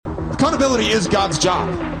Accountability is God's job,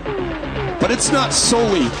 but it's not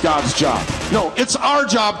solely God's job. No, it's our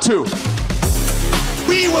job too.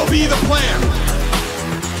 We will be the plan.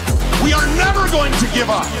 We are never going to give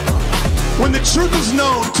up. When the truth is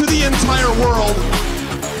known to the entire world,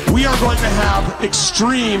 we are going to have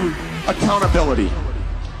extreme accountability.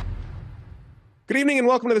 Good evening and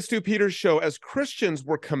welcome to the Stu Peters Show. As Christians,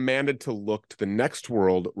 we're commanded to look to the next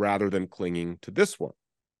world rather than clinging to this one.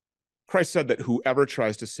 Christ said that whoever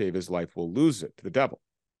tries to save his life will lose it to the devil,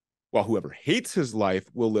 while whoever hates his life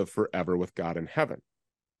will live forever with God in heaven.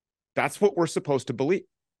 That's what we're supposed to believe.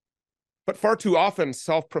 But far too often,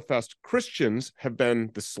 self-professed Christians have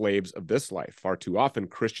been the slaves of this life. Far too often,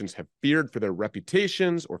 Christians have feared for their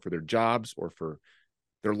reputations or for their jobs or for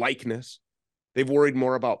their likeness. They've worried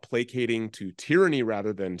more about placating to tyranny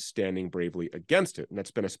rather than standing bravely against it. And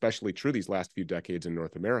that's been especially true these last few decades in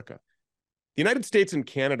North America. The United States and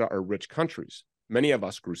Canada are rich countries. Many of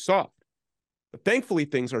us grew soft. But thankfully,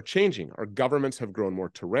 things are changing. Our governments have grown more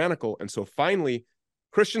tyrannical. And so finally,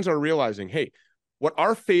 Christians are realizing, hey, what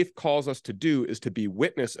our faith calls us to do is to be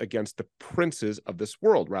witness against the princes of this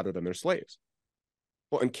world rather than their slaves.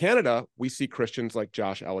 Well, in Canada, we see Christians like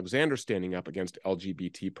Josh Alexander standing up against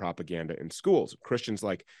LGBT propaganda in schools, Christians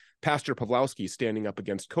like Pastor Pawlowski standing up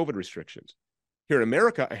against COVID restrictions. Here in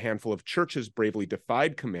America, a handful of churches bravely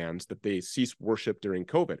defied commands that they cease worship during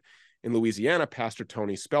COVID. In Louisiana, Pastor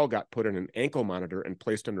Tony Spell got put in an ankle monitor and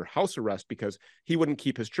placed under house arrest because he wouldn't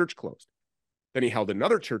keep his church closed. Then he held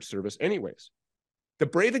another church service anyways. The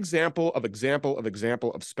brave example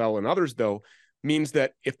of Spell and others, though, means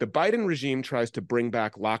that if the Biden regime tries to bring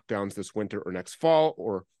back lockdowns this winter or next fall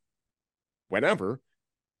or whenever,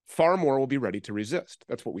 far more will be ready to resist.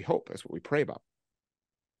 That's what we hope. That's what we pray about.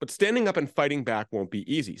 But standing up and fighting back won't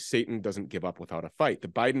be easy. Satan doesn't give up without a fight. The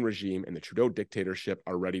Biden regime and the Trudeau dictatorship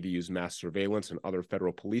are ready to use mass surveillance and other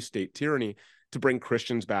federal police state tyranny to bring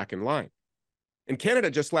Christians back in line. In Canada,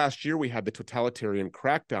 just last year, we had the totalitarian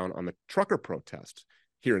crackdown on the trucker protests.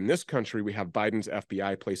 Here in this country, we have Biden's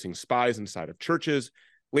FBI placing spies inside of churches,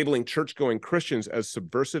 labeling church-going Christians as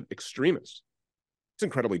subversive extremists. It's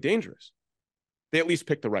incredibly dangerous. They at least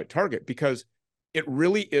picked the right target because it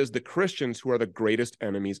really is the Christians who are the greatest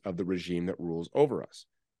enemies of the regime that rules over us.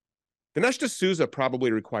 Dinesh D'Souza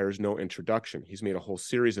probably requires no introduction. He's made a whole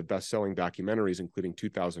series of best-selling documentaries, including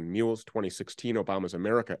 2000 Mules, 2016, Obama's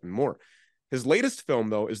America, and more. His latest film,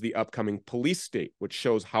 though, is the upcoming Police State, which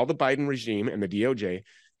shows how the Biden regime and the DOJ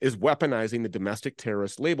is weaponizing the domestic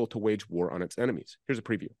terrorist label to wage war on its enemies. Here's a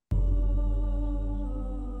preview.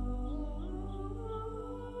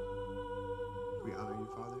 We honor you,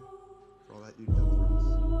 Father, for all that you've done for us.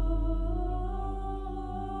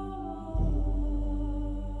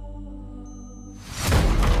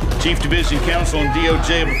 Chief Division Counsel and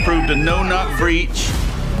DOJ have approved a no-knock breach.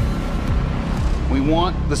 We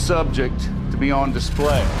want the subject to be on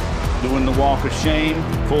display, doing the walk of shame,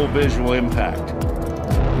 full visual impact.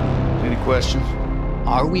 Any questions?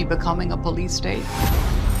 Are we becoming a police state?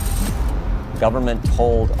 Government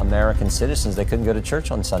told American citizens they couldn't go to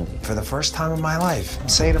church on Sunday. For the first time in my life, I'm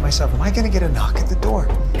saying to myself, am I going to get a knock at the door?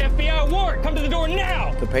 FBI warrant, come to the door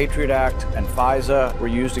now! The Patriot Act and FISA were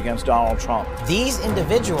used against Donald Trump. These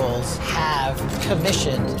individuals have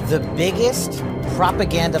commissioned the biggest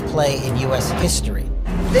propaganda play in U.S. history.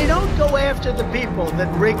 They don't go after the people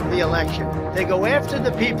that rigged the election. They go after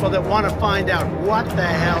the people that want to find out what the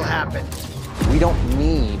hell happened. We don't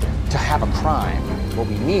need to have a crime. What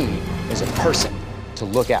we need is a person to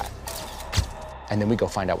look at. And then we go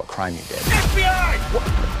find out what crime you did.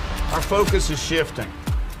 FBI! Our focus is shifting.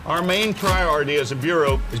 Our main priority as a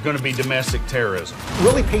bureau is going to be domestic terrorism. It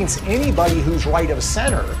really paints anybody who's right of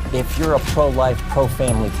center. If you're a pro-life,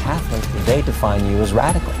 pro-family Catholic, they define you as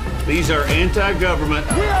radical. These are anti-government.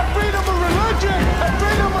 We have freedom of religion and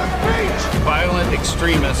freedom of speech. Violent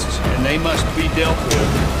extremists, and they must be dealt with.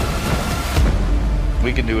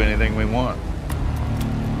 We can do anything we want.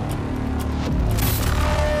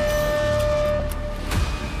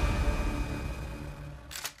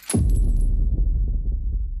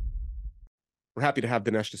 We're happy to have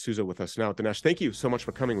Dinesh D'Souza with us now. Dinesh, thank you so much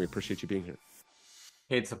for coming. We appreciate you being here.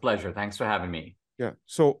 Hey, it's a pleasure. Thanks for having me. Yeah.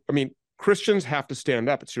 So, I mean, Christians have to stand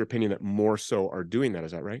up. It's your opinion that more so are doing that.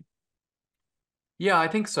 Is that right? Yeah, I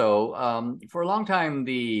think so. For a long time,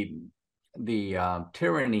 the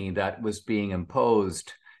tyranny that was being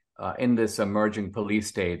imposed in this emerging police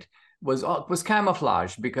state was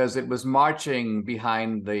camouflaged because it was marching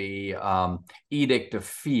behind the edict of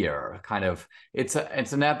fear. Kind of, it's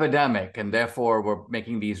an epidemic, and therefore we're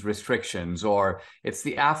making these restrictions, or it's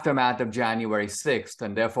the aftermath of January 6th,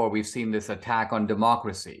 and therefore we've seen this attack on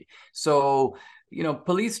democracy. So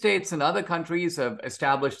police states in other countries have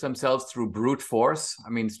established themselves through brute force. I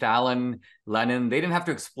mean, Stalin, Lenin, they didn't have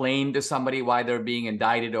to explain to somebody why they're being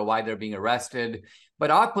indicted or why they're being arrested. But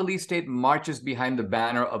our police state marches behind the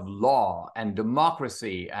banner of law and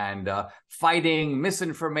democracy and fighting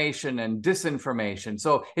misinformation and disinformation.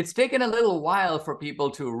 So it's taken a little while for people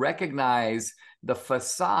to recognize the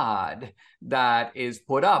facade that is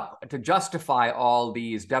put up to justify all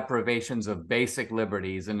these deprivations of basic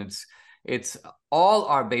liberties. And it's all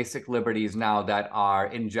our basic liberties now that are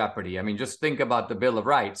in jeopardy. I mean, just think about the Bill of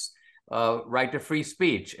Rights. Right to free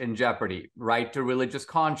speech in jeopardy, right to religious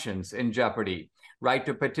conscience in jeopardy, right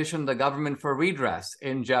to petition the government for redress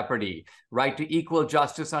in jeopardy, right to equal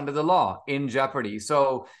justice under the law in jeopardy.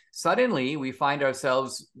 So suddenly we find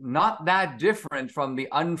ourselves not that different from the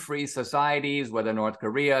unfree societies, whether North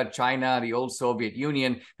Korea, China, the old Soviet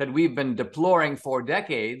Union, that we've been deploring for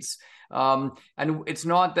decades. And it's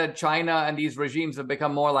not that China and these regimes have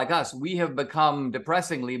become more like us. We have become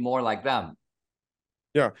depressingly more like them.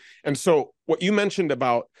 Yeah. And so what you mentioned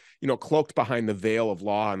about, cloaked behind the veil of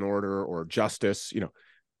law and order or justice,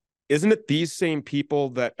 isn't it these same people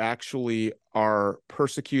that actually are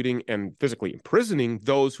persecuting and physically imprisoning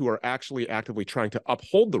those who are actually actively trying to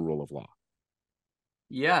uphold the rule of law?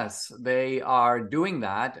 Yes, they are doing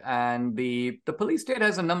that. And the police state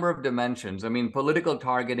has a number of dimensions. I mean, political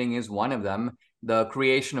targeting is one of them, the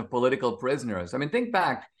creation of political prisoners. I mean, think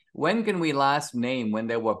back. When can we last name when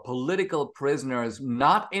there were political prisoners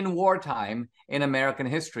not in wartime in American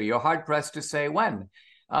history? You're hard-pressed to say when.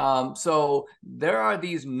 So there are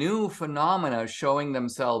these new phenomena showing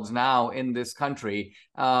themselves now in this country,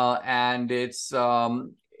 and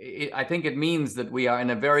I think it means that we are in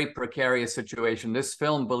a very precarious situation. This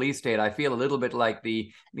film, Police State, I feel a little bit like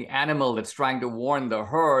the animal that's trying to warn the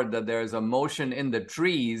herd that there's a motion in the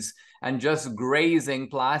trees, and just grazing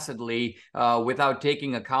placidly without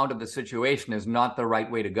taking account of the situation is not the right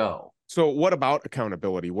way to go. So what about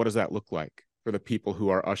accountability? What does that look like for the people who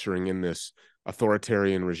are ushering in this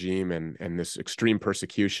authoritarian regime and this extreme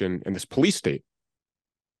persecution and this police state?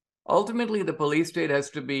 Ultimately, the police state has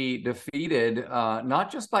to be defeated,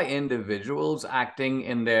 not just by individuals acting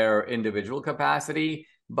in their individual capacity,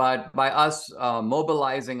 but by us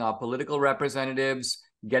mobilizing our political representatives,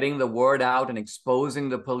 getting the word out and exposing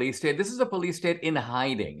the police state. This is a police state in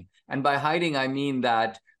hiding. And by hiding, I mean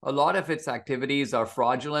that a lot of its activities are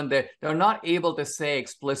fraudulent. They're not able to say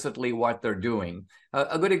explicitly what they're doing.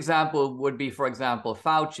 A good example would be, for example,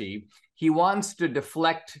 Fauci. He wants to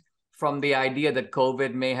deflect from the idea that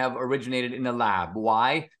COVID may have originated in a lab.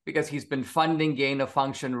 Why? Because he's been funding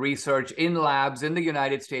gain-of-function research in labs in the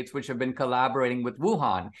United States, which have been collaborating with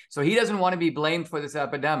Wuhan. So he doesn't want to be blamed for this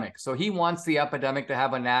epidemic. So he wants the epidemic to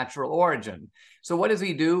have a natural origin. So what does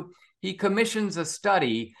he do? He commissions a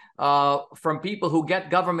study from people who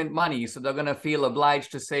get government money, so they're going to feel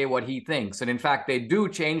obliged to say what he thinks. And in fact, they do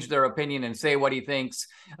change their opinion and say what he thinks.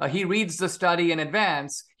 He reads the study in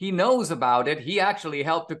advance. He knows about it. He actually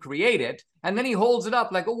helped to create it. And then he holds it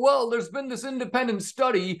up like, oh, well, there's been this independent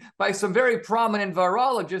study by some very prominent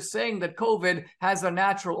virologists saying that COVID has a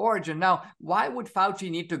natural origin. Now, why would Fauci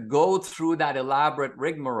need to go through that elaborate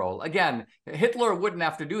rigmarole? Again, Hitler wouldn't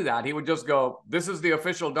have to do that. He would just go, this is the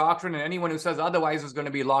official doctrine, and anyone who says otherwise is going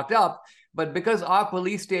to be locked up. But because our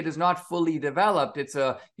police state is not fully developed,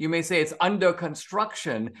 you may say it's under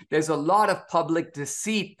construction. There's a lot of public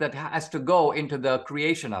deceit that has to go into the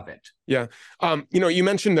creation of it. Yeah. You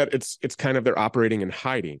mentioned that it's kind of they're operating in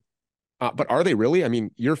hiding, but are they really? I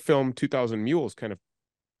mean, your film 2000 Mules kind of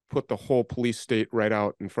put the whole police state right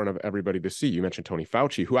out in front of everybody to see. You mentioned Tony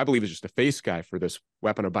Fauci, who I believe is just a face guy for this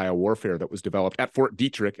weapon of biowarfare that was developed at Fort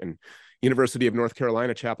Detrick and University of North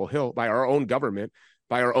Carolina, Chapel Hill by our own government,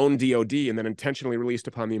 by our own DOD, and then intentionally released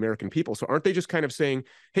upon the American people. So aren't they just kind of saying,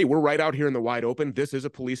 hey, we're right out here in the wide open. This is a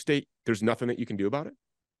police state. There's nothing that you can do about it?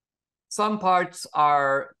 Some parts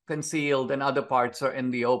are concealed and other parts are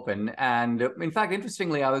in the open. And in fact,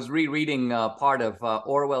 interestingly, I was rereading part of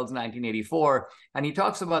Orwell's 1984, and he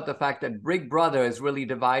talks about the fact that Big Brother is really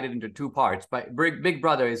divided into two parts. But Big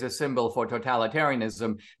Brother is a symbol for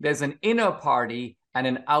totalitarianism. There's an inner party and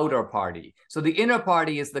an outer party. So the inner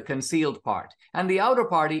party is the concealed part, and the outer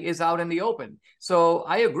party is out in the open. So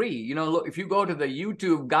I agree. Look, if you go to the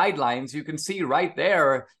YouTube guidelines, you can see right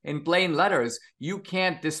there in plain letters, you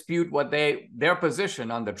can't dispute what their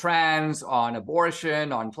position on the trans, on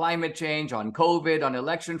abortion, on climate change, on COVID, on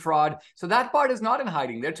election fraud. So that part is not in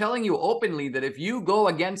hiding. They're telling you openly that if you go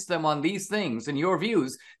against them on these things and your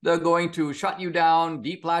views, they're going to shut you down,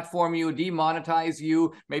 deplatform you, demonetize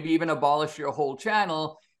you, maybe even abolish your whole channel.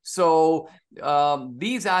 So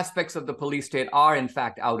these aspects of the police state are in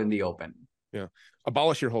fact out in the open. Yeah.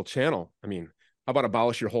 Abolish your whole channel. I mean, how about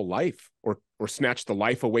abolish your whole life or snatch the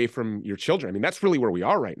life away from your children? I mean, that's really where we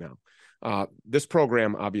are right now. This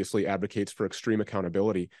program obviously advocates for extreme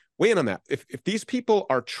accountability. Weigh in on that. If these people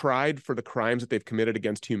are tried for the crimes that they've committed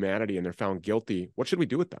against humanity and they're found guilty, what should we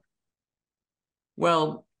do with them?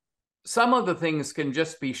 Well, some of the things can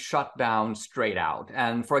just be shut down straight out.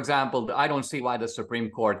 And for example, I don't see why the Supreme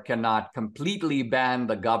Court cannot completely ban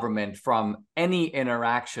the government from any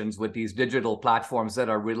interactions with these digital platforms that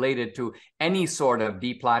are related to any sort of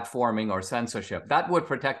deplatforming or censorship. That would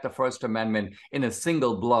protect the First Amendment in a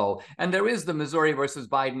single blow. And there is the Missouri versus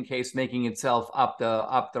Biden case making itself up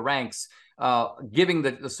the ranks, giving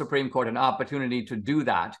the Supreme Court an opportunity to do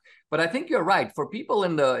that. But I think you're right. For people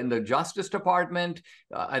in the Justice Department,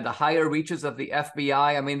 at the higher reaches of the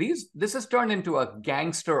FBI, I mean, this has turned into a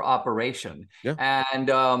gangster operation,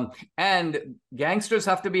 and gangsters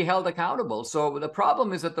have to be held accountable. So the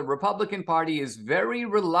problem is that the Republican Party is very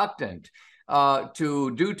reluctant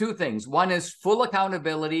to do two things. One is full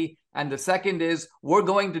accountability, and the second is we're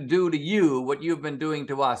going to do to you what you've been doing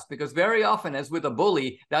to us. Because very often, as with a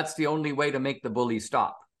bully, that's the only way to make the bully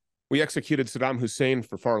stop. We executed Saddam Hussein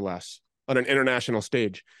for far less on an international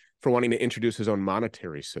stage for wanting to introduce his own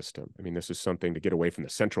monetary system. I mean, this is something to get away from the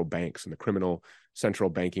central banks and the criminal central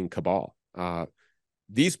banking cabal.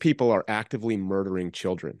 These people are actively murdering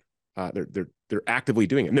children. They're actively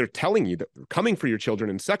doing it. And they're telling you that they're coming for your children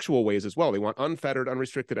in sexual ways as well. They want unfettered,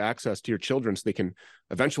 unrestricted access to your children so they can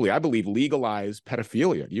eventually, I believe, legalize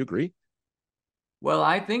pedophilia. Do you agree? Well,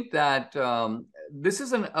 I think that this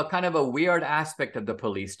is a kind of a weird aspect of the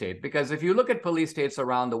police state, because if you look at police states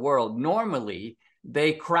around the world, normally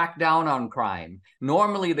they crack down on crime.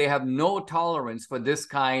 Normally they have no tolerance for this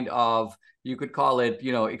kind of, you could call it,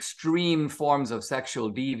 extreme forms of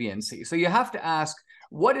sexual deviancy. So you have to ask,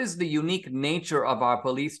 what is the unique nature of our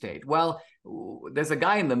police state? Well, there's a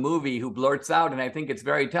guy in the movie who blurts out, and I think it's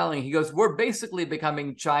very telling. He goes, we're basically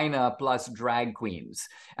becoming China plus drag queens.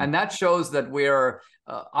 And that shows that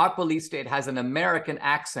our police state has an American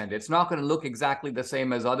accent. It's not going to look exactly the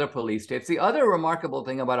same as other police states. The other remarkable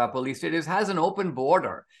thing about our police state is it has an open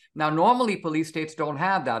border. Now, normally police states don't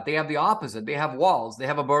have that. They have the opposite. They have walls. They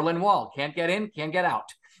have a Berlin Wall. Can't get in, can't get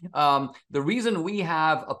out. The reason we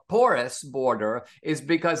have a porous border is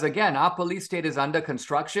because, again, our police state is under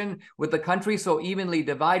construction. With the country so evenly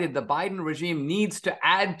divided, the Biden regime needs to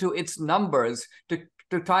add to its numbers to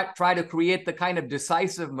try to create the kind of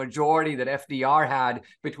decisive majority that FDR had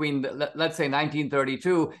between, let's say,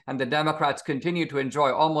 1932, and the Democrats continue to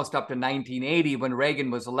enjoy almost up to 1980 when Reagan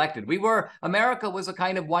was elected. America was a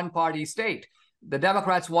kind of one-party state. The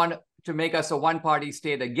Democrats want to make us a one-party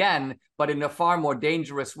state again, but in a far more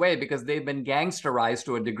dangerous way, because they've been gangsterized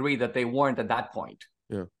to a degree that they weren't at that point.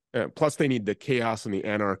 Yeah. Plus, they need the chaos and the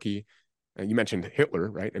anarchy. You mentioned Hitler,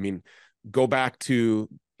 right? I mean, go back to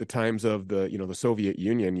the times of the Soviet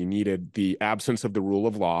Union. You needed the absence of the rule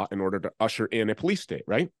of law in order to usher in a police state,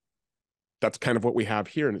 right? That's kind of what we have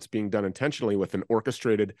here, and it's being done intentionally with an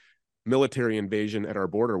orchestrated military invasion at our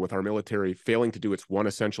border, with our military failing to do its one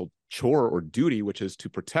essential chore or duty, which is to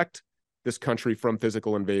protect this country from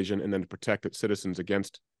physical invasion and then to protect its citizens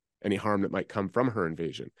against any harm that might come from her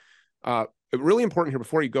invasion. Really important here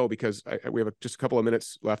before you go, because we have just a couple of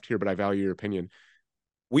minutes left here, but I value your opinion.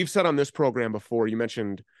 We've said on this program before, you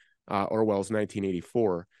mentioned Orwell's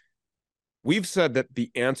 1984. We've said that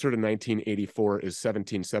the answer to 1984 is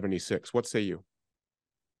 1776. What say you?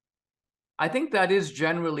 I think that is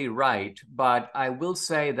generally right, but I will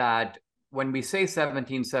say that when we say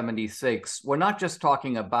 1776, we're not just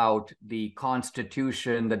talking about the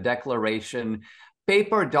Constitution, the Declaration.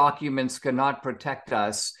 Paper documents cannot protect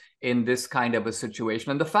us in this kind of a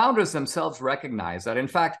situation. And the founders themselves recognize that. In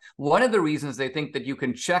fact, one of the reasons they think that you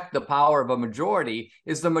can check the power of a majority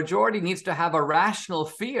is the majority needs to have a rational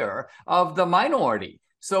fear of the minority.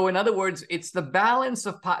 So in other words, it's the balance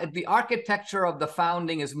of the architecture of the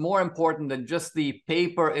founding is more important than just the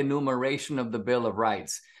paper enumeration of the Bill of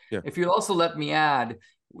Rights. Yeah. If you'll also let me add,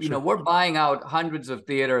 we're buying out hundreds of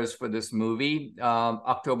theaters for this movie,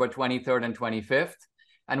 October 23rd and 25th.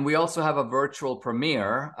 And we also have a virtual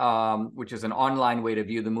premiere, which is an online way to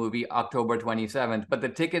view the movie, October 27th. But the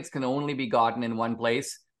tickets can only be gotten in one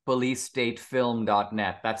place,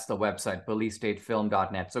 policestatefilm.net. That's the website,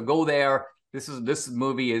 policestatefilm.net. So go there. This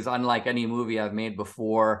movie is unlike any movie I've made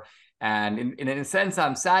before. And in a sense,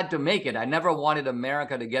 I'm sad to make it. I never wanted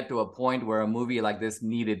America to get to a point where a movie like this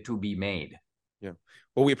needed to be made. Yeah.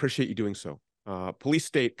 Well, we appreciate you doing so. Police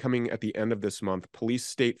State coming at the end of this month,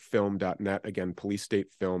 policestatefilm.net. Again,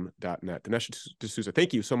 policestatefilm.net. Dinesh D'Souza,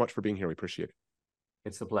 thank you so much for being here. We appreciate it.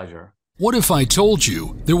 It's a pleasure. What if I told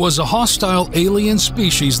you there was a hostile alien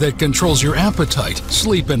species that controls your appetite,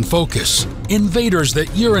 sleep, and focus? Invaders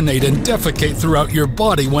that urinate and defecate throughout your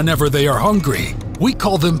body whenever they are hungry. We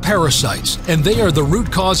call them parasites, and they are the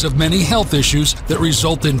root cause of many health issues that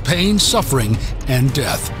result in pain, suffering, and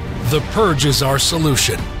death. The Purge is our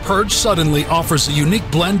solution. Purge Suddenly offers a unique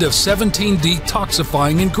blend of 17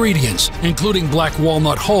 detoxifying ingredients, including black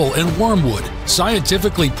walnut hull and wormwood,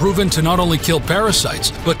 scientifically proven to not only kill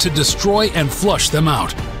parasites, but to destroy and flush them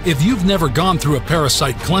out. If you've never gone through a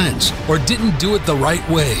parasite cleanse or didn't do it the right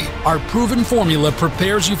way, our proven formula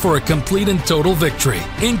prepares you for a complete and total victory.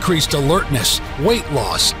 Increased alertness, weight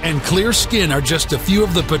loss, and clear skin are just a few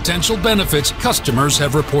of the potential benefits customers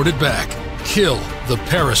have reported back. Kill the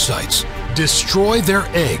parasites, destroy their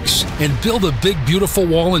eggs, and build a big, beautiful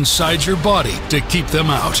wall inside your body to keep them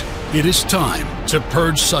out. It is time to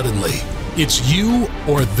purge suddenly. It's you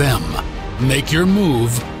or them. Make your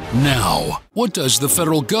move now. What does the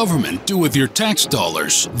federal government do with your tax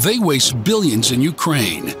dollars? They waste billions in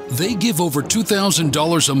Ukraine. They give over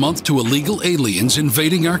 $2,000 a month to illegal aliens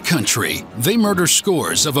invading our country. They murder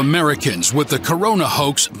scores of Americans with the corona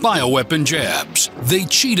hoax bioweapon jabs. They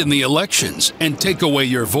cheat in the elections and take away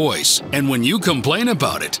your voice. And when you complain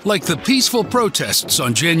about it, like the peaceful protests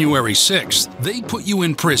on January 6th, they put you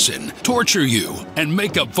in prison, torture you, and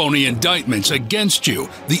make up phony indictments against you.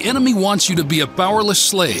 The enemy wants you to be a powerless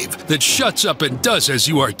slave that shuts up and does as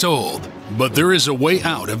you are told. But there is a way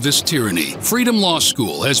out of this tyranny. Freedom Law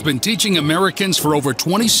School has been teaching Americans for over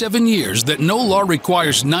 27 years that no law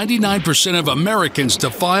requires 99% of Americans to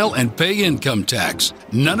file and pay income tax.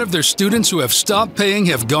 None of their students who have stopped paying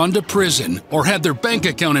have gone to prison or had their bank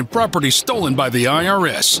account and property stolen by the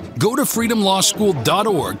IRS. Go to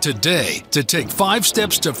freedomlawschool.org today to take 5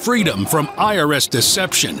 steps to freedom from IRS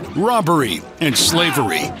deception, robbery, and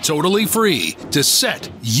slavery. Totally free to set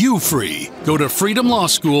you free. Go to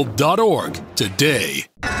freedomlawschool.org today.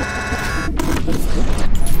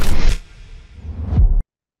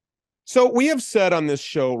 So we have said on this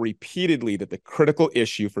show repeatedly that the critical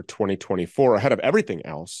issue for 2024, ahead of everything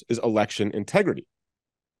else, is election integrity.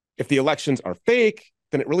 If the elections are fake,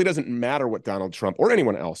 then it really doesn't matter what Donald Trump or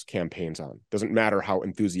anyone else campaigns on. It doesn't matter how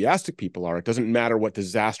enthusiastic people are. It doesn't matter what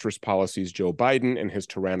disastrous policies Joe Biden and his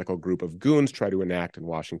tyrannical group of goons try to enact in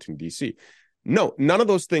Washington, D.C. No, none of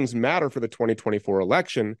those things matter for the 2024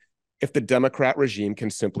 election if the Democrat regime can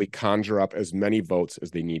simply conjure up as many votes as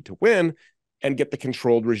they need to win and get the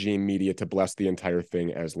controlled regime media to bless the entire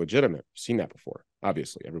thing as legitimate. We've seen that before.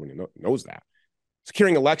 Obviously, everyone knows that.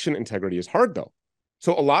 Securing election integrity is hard, though.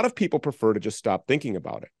 So a lot of people prefer to just stop thinking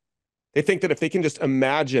about it. They think that if they can just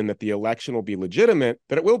imagine that the election will be legitimate,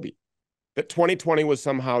 that it will be. That 2020 was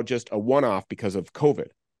somehow just a one-off because of COVID.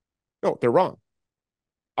 No, they're wrong.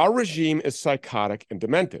 Our regime is psychotic and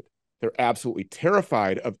demented. They're absolutely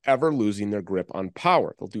terrified of ever losing their grip on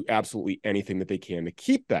power. They'll do absolutely anything that they can to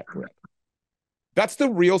keep that grip. That's the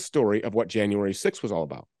real story of what January 6th was all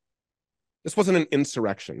about. This wasn't an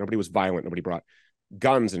insurrection. Nobody was violent. Nobody brought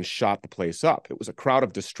guns and shot the place up. It was a crowd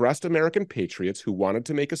of distressed American patriots who wanted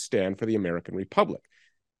to make a stand for the American Republic.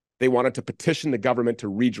 They wanted to petition the government to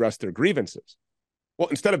redress their grievances. Well,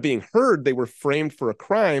 instead of being heard, they were framed for a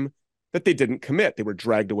crime that they didn't commit. They were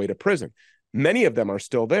dragged away to prison. Many of them are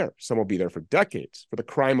still there. Some will be there for decades for the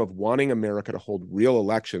crime of wanting America to hold real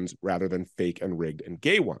elections rather than fake and rigged and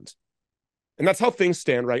gay ones. And that's how things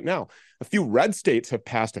stand right now. A few red states have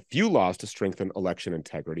passed a few laws to strengthen election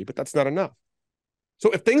integrity, but that's not enough.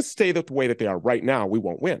 So if things stay the way that they are right now, we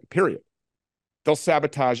won't win, period. They'll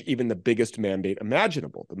sabotage even the biggest mandate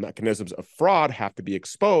imaginable. The mechanisms of fraud have to be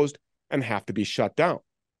exposed and have to be shut down.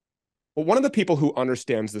 Well, one of the people who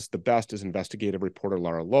understands this the best is investigative reporter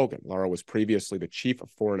Lara Logan. Lara was previously the chief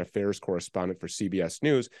of foreign affairs correspondent for CBS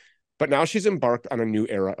News, but now she's embarked on a new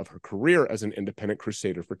era of her career as an independent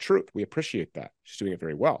crusader for truth. We appreciate that. She's doing it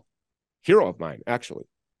very well. Hero of mine, actually.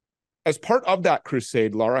 As part of that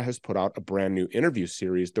crusade, Lara has put out a brand new interview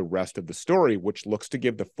series, The Rest of the Story, which looks to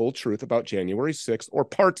give the full truth about January 6th, or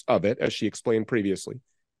parts of it, as she explained previously,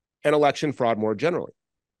 and election fraud more generally.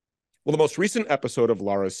 Well, the most recent episode of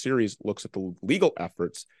Lara's series looks at the legal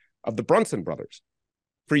efforts of the Brunson brothers.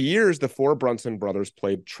 For years, the 4 Brunson brothers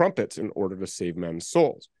played trumpets in order to save men's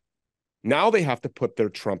souls. Now they have to put their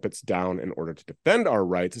trumpets down in order to defend our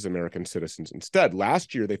rights as American citizens instead.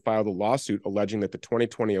 Last year, they filed a lawsuit alleging that the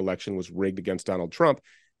 2020 election was rigged against Donald Trump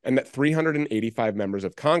and that 385 members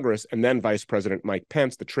of Congress and then Vice President Mike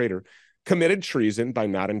Pence, the traitor, committed treason by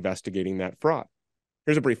not investigating that fraud.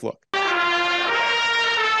 Here's a brief look.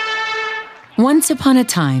 Once upon a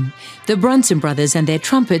time, the Brunson brothers and their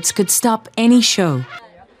trumpets could stop any show.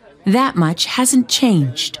 That much hasn't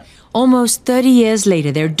changed. Almost 30 years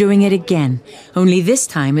later, they're doing it again. Only this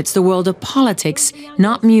time, it's the world of politics,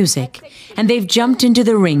 not music. And they've jumped into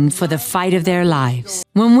the ring for the fight of their lives.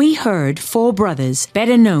 When we heard 4 brothers,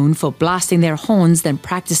 better known for blasting their horns than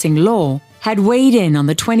practicing law, had weighed in on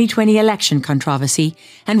the 2020 election controversy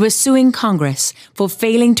and were suing Congress for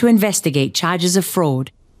failing to investigate charges of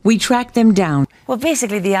fraud, we tracked them down. Well,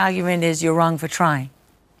 basically, the argument is you're wrong for trying.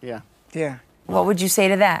 Yeah. Yeah. What would you say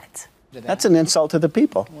to that? That's an insult to the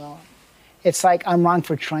people. Well, it's like I'm wrong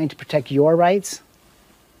for trying to protect your rights.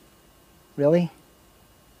 Really?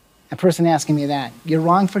 A person asking me that, you're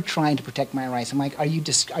wrong for trying to protect my rights. I'm like, are you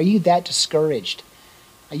that discouraged?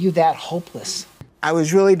 Are you that hopeless? I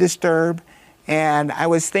was really disturbed, and I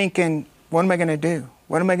was thinking, what am I going to do?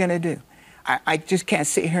 What am I going to do? I just can't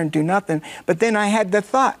sit here and do nothing. But then I had the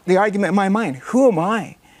thought, the argument in my mind, who am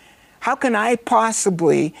I? How can I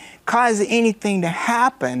possibly cause anything to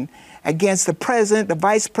happen against the president, the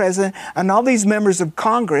vice president, and all these members of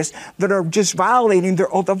Congress that are just violating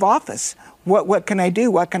their oath of office? What can I do?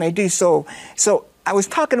 What can I do? So I was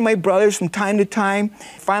talking to my brothers from time to time.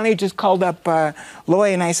 Finally, I just called up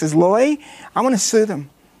Loy, and I says, Loy, I want to sue them.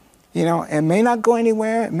 You know, it may not go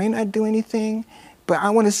anywhere, it may not do anything, but I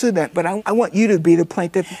want to sue them. But I want you to be the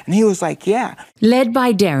plaintiff. And he was like, yeah. Led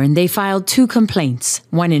by Darren, they filed 2 complaints,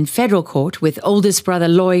 one in federal court with oldest brother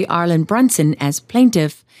Loy Arlen Brunson as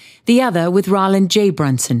plaintiff, the other with Roland J.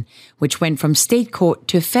 Brunson, which went from state court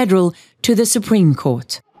to federal to the Supreme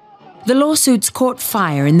Court. The lawsuits caught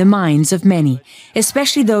fire in the minds of many,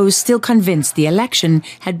 especially those still convinced the election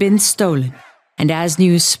had been stolen. And as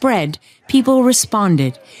news spread, people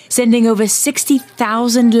responded, sending over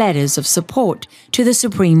 60,000 letters of support to the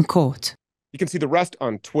Supreme Court. You can see the rest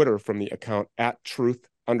on Twitter from the account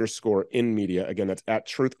 @truth_in_media. Again, that's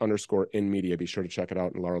 @truth_in_media. Be sure to check it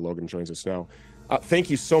out. And Lara Logan joins us now. Thank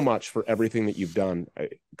you so much for everything that you've done.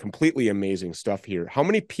 Completely amazing stuff here. How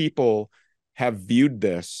many people have viewed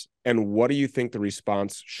this, and what do you think the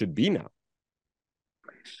response should be now?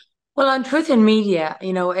 Well, on Truth in Media,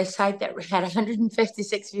 you know, a site that had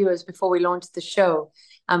 156 viewers before we launched the show,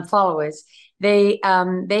 followers, they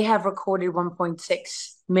have recorded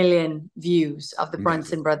 1.6 million views of the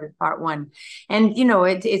Brunson Brothers Part 1. And, you know,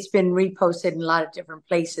 it's been reposted in a lot of different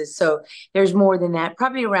places. So there's more than that,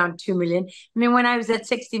 probably around 2 million. I mean, when I was at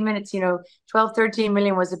 60 Minutes, you know, 12, 13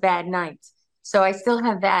 million was a bad night. So I still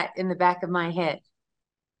have that in the back of my head.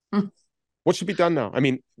 What should be done now? I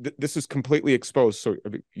mean, this is completely exposed. So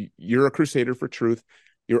you're a crusader for truth.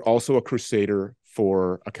 You're also a crusader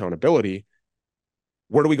for accountability.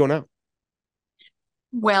 Where do we go now?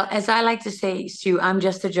 Well, as I like to say, Stu, I'm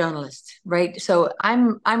just a journalist, right? So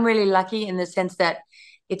I'm really lucky in the sense that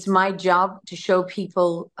it's my job to show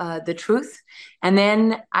people the truth. And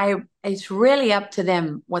then it's really up to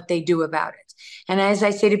them what they do about it. And as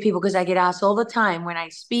I say to people, because I get asked all the time when I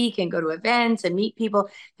speak and go to events and meet people,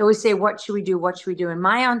 they always say, what should we do? What should we do? And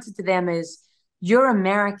my answer to them is, you're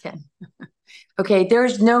American. Okay,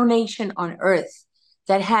 there's no nation on earth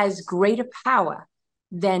that has greater power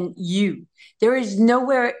than you. There is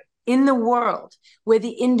nowhere in the world where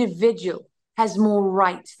the individual has more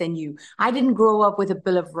rights than you. I didn't grow up with a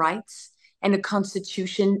Bill of Rights and a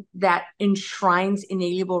Constitution that enshrines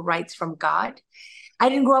inalienable rights from God. I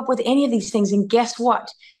didn't grow up with any of these things. And guess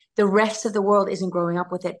what? The rest of the world isn't growing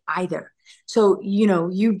up with it either. So, you know,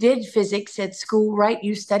 you did physics at school, right?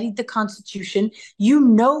 You studied the Constitution. You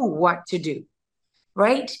know what to do,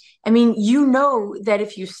 right? I mean, you know that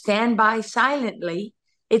if you stand by silently,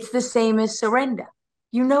 it's the same as surrender.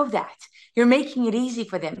 You know that. You're making it easy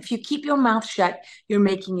for them. If you keep your mouth shut, you're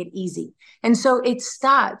making it easy. And so it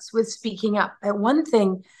starts with speaking up. And one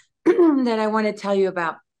thing that I want to tell you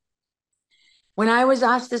about, when I was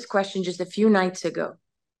asked this question just a few nights ago,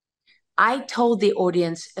 I told the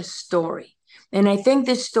audience a story. And I think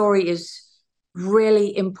this story is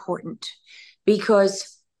really important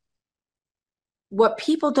because what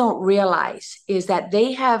people don't realize is that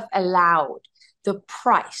they have allowed the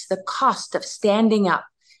price, the cost of standing up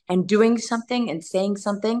and doing something and saying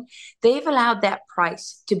something, they've allowed that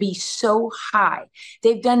price to be so high.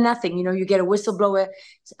 They've done nothing. You know, you get a whistleblower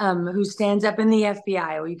who stands up in the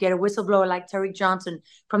FBI, or you get a whistleblower like Terry Johnson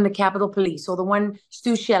from the Capitol Police, or the one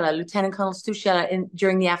Stu Scheller, Lieutenant Colonel Stu Scheller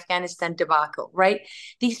during the Afghanistan debacle, right?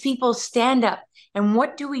 These people stand up. And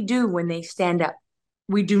what do we do when they stand up?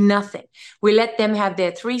 We do nothing. We let them have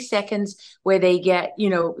their 3 seconds where they get, you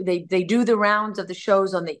know, they do the rounds of the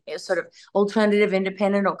shows on the sort of alternative,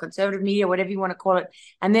 independent, or conservative media, whatever you want to call it.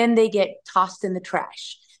 And then they get tossed in the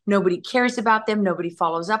trash. Nobody cares about them. Nobody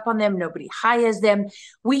follows up on them. Nobody hires them.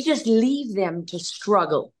 We just leave them to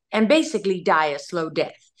struggle and basically die a slow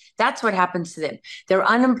death. That's what happens to them. They're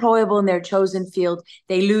unemployable in their chosen field.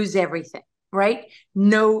 They lose everything, right?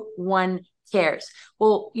 No one cares.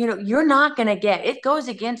 Well, you're not going to get, it goes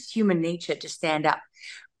against human nature to stand up.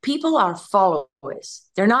 People are followers.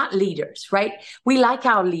 They're not leaders, right? We like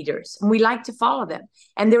our leaders and we like to follow them.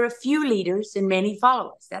 And there are few leaders and many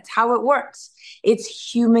followers. That's how it works.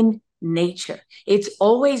 It's human nature. It's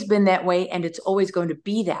always been that way, and it's always going to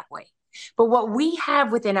be that way. But what we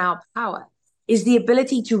have within our power is the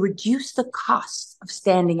ability to reduce the cost of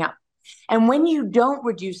standing up. And when you don't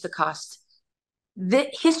reduce the cost, the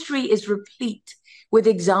history is replete with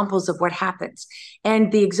examples of what happens.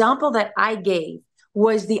 And the example that I gave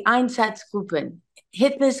was the Einsatzgruppen,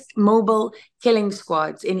 Hitler's mobile killing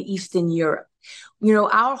squads in Eastern Europe.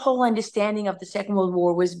 Our whole understanding of the Second World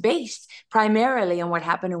War was based primarily on what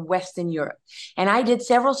happened in Western Europe. And I did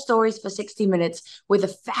several stories for 60 Minutes with a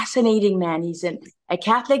fascinating man. He's a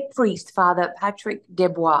Catholic priest, Father Patrick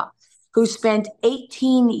Debois, who spent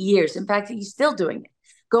 18 years, in fact, he's still doing it,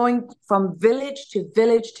 going from village to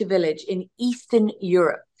village to village in Eastern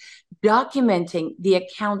Europe, documenting the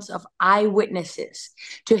accounts of eyewitnesses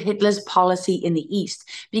to Hitler's policy in the East.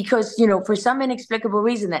 Because, for some inexplicable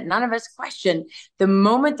reason that none of us questioned, the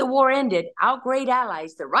moment the war ended, our great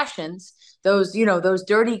allies, the Russians, those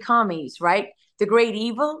dirty commies, right? The great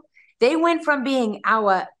evil, they went from being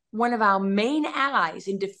one of our main allies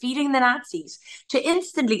in defeating the Nazis to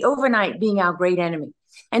instantly, overnight, being our great enemy.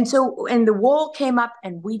 And the wall came up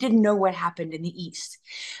and we didn't know what happened in the East.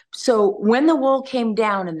 So when the wall came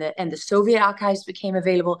down and the Soviet archives became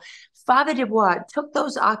available, Father Debois took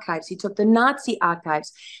those archives, he took the Nazi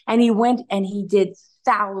archives, and he went and he did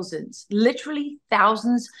thousands, literally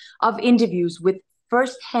thousands of interviews with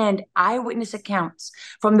firsthand eyewitness accounts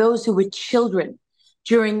from those who were children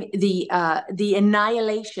during the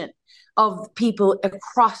annihilation of people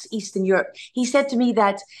across Eastern Europe. He said to me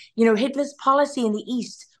that, Hitler's policy in the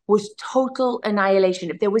East was total annihilation.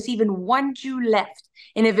 If there was even one Jew left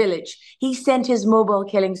in a village, he sent his mobile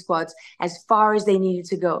killing squads as far as they needed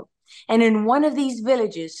to go. And in one of these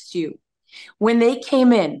villages, Stu, when they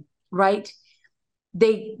came in, right,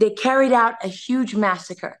 they carried out a huge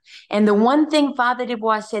massacre. And the one thing Father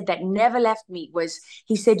Debois said that never left me was,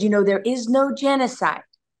 he said, there is no genocide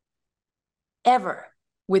ever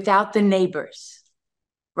without the neighbors,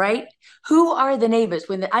 right? Who are the neighbors?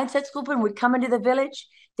 When the Einsatzgruppen would come into the village,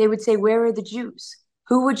 they would say, where are the Jews?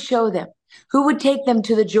 Who would show them? Who would take them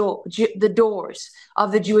to the doors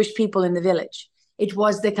of the Jewish people in the village? It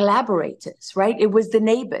was the collaborators, right? It was the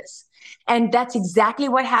neighbors. And that's exactly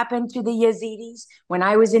what happened to the Yazidis when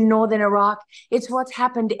I was in northern Iraq. It's what's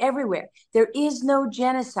happened everywhere. There is no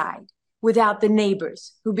genocide without the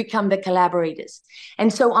neighbors who become the collaborators.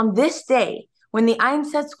 And so on this day, when the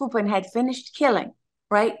Einsatzgruppen had finished killing,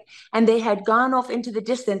 right, and they had gone off into the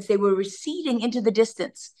distance, they were receding into the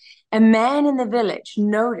distance, a man in the village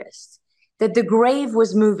noticed that the grave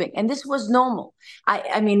was moving. And this was normal.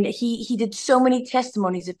 I mean, he did so many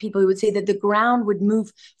testimonies of people who would say that the ground would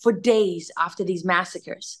move for days after these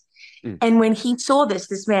massacres. And when he saw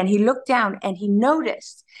this man, he looked down and he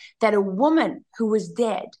noticed that a woman who was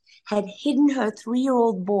dead had hidden her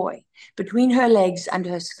 3-year-old boy between her legs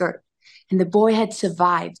under her skirt. And the boy had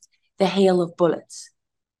survived the hail of bullets.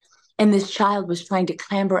 And this child was trying to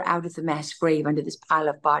clamber out of the mass grave under this pile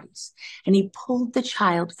of bodies. And he pulled the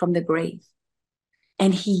child from the grave.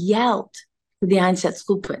 And he yelled to the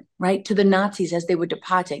Einsatzgruppen, right, to the Nazis as they were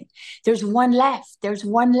departing, there's one left, there's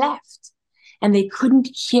one left. And they couldn't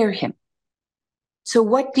hear him. So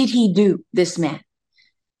what did he do, this man?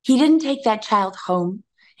 He didn't take that child home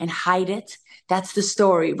and hide it. That's the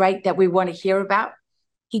story, right, that we want to hear about.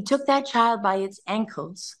 He took that child by its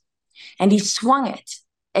ankles and he swung it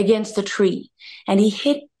against a tree and he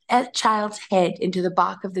hit that child's head into the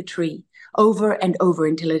bark of the tree over and over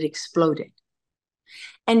until it exploded.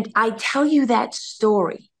 And I tell you that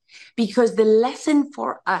story because the lesson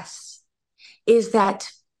for us is that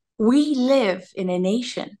we live in a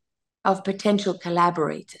nation of potential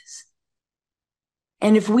collaborators.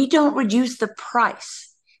 And if we don't reduce the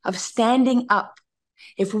price of standing up,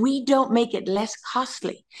 if we don't make it less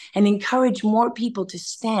costly and encourage more people to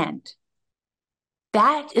stand,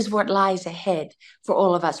 that is what lies ahead for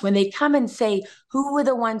all of us. When they come and say, who were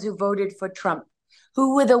the ones who voted for Trump?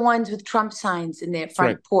 Who were the ones with Trump signs in their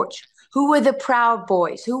front porch? Who were the Proud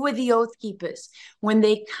Boys? Who were the Oath Keepers? When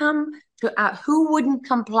they come to who wouldn't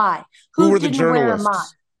comply? Who were the didn't wear a journalists?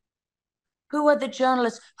 mask? Who are the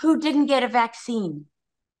journalists? Who didn't get a vaccine?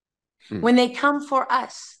 When they come for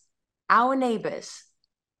us, our neighbors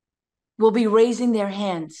will be raising their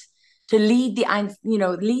hands to lead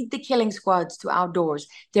lead the killing squads to outdoors.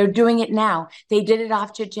 They're doing it now. They did it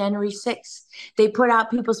after January 6th. They put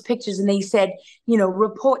out people's pictures and they said,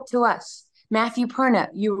 report to us. Matthew Perna,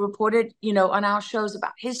 you reported, on our shows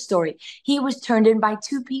about his story. He was turned in by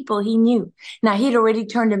 2 people he knew. Now, he'd already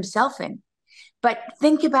turned himself in. But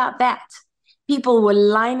think about that. People were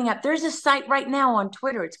lining up. There's a site right now on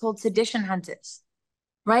Twitter. It's called Sedition Hunters,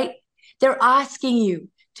 right? They're asking you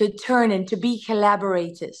to turn in, to be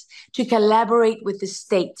collaborators, to collaborate with the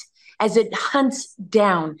state as it hunts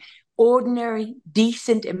down ordinary,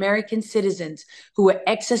 decent American citizens who are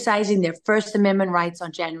exercising their First Amendment rights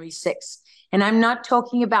on January 6th. And I'm not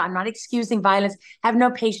excusing violence. I have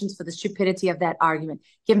no patience for the stupidity of that argument.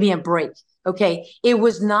 Give me a break, okay? It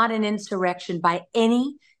was not an insurrection by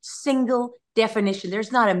any single definition.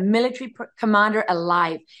 There's not a military commander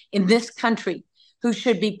alive in this country who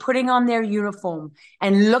should be putting on their uniform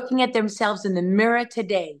and looking at themselves in the mirror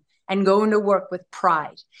today and going to work with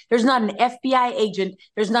pride. There's not an FBI agent.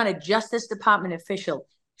 There's not a Justice Department official.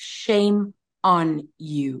 Shame on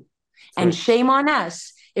you. And shame on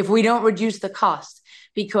us if we don't reduce the cost,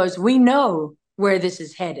 because we know where this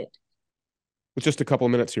is headed. With just a couple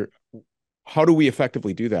of minutes here, how do we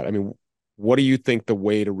effectively do that? I mean, what do you think the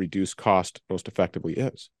way to reduce cost most effectively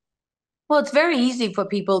is? Well, it's very easy for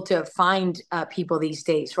people to find people these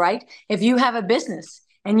days, right? If you have a business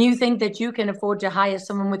and you think that you can afford to hire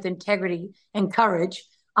someone with integrity and courage,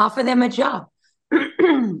 offer them a job.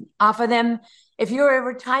 Offer them, if you're a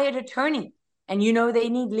retired attorney and they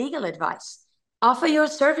need legal advice, offer your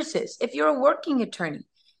services. If you're a working attorney,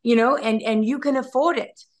 and you can afford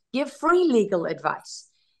it, give free legal advice.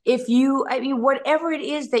 Whatever it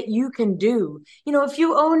is that you can do, if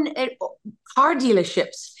you own car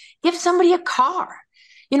dealerships, give somebody a car.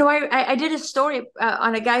 I did a story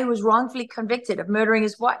on a guy who was wrongfully convicted of murdering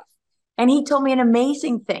his wife. And he told me an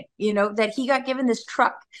amazing thing, that he got given this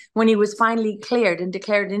truck when he was finally cleared and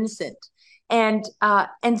declared innocent. And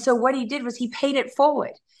so what he did was he paid it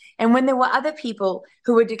forward. And when there were other people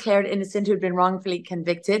who were declared innocent, who had been wrongfully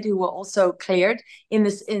convicted, who were also cleared in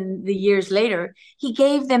the years later, he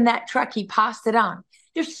gave them that truck. He passed it on.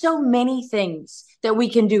 There's so many things that we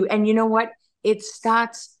can do. And you know what? It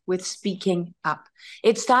starts with speaking up.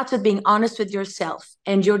 It starts with being honest with yourself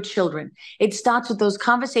and your children. It starts with those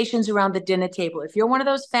conversations around the dinner table. If you're one of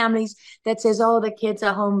those families that says, oh, the kids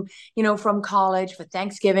are home, from college for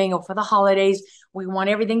Thanksgiving or for the holidays, we want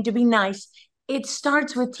everything to be nice. It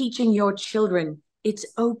starts with teaching your children it's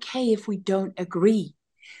okay if we don't agree.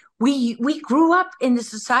 We grew up in the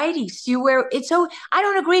society, Stu, where I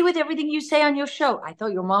don't agree with everything you say on your show. I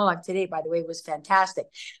thought your monologue today, by the way, was fantastic.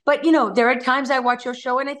 But, there are times I watch your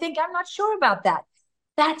show and I think, I'm not sure about that.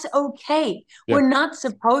 That's okay. Yeah. We're not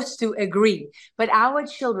supposed to agree. But our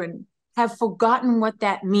children have forgotten what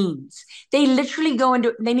that means. They literally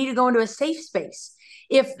they need to go into a safe space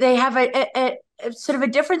if they have a sort of a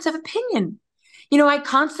difference of opinion. I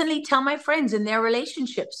constantly tell my friends in their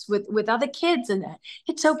relationships with other kids and that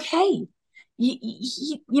it's okay.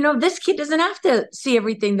 This kid doesn't have to see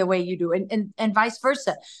everything the way you do and vice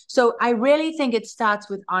versa. So I really think it starts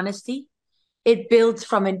with honesty. It builds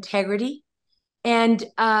from integrity and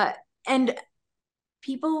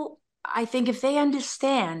people, I think if they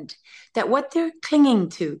understand that what they're clinging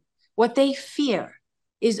to, what they fear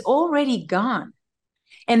is already gone.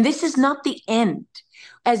 And this is not the end.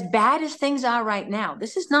 As bad as things are right now,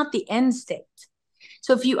 this is not the end state.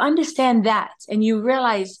 So if you understand that and you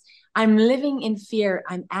realize I'm living in fear,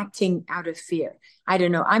 I'm acting out of fear. I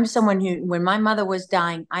don't know. I'm someone who, when my mother was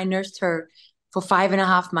dying, I nursed her for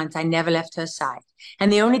 5.5 months. I never left her side.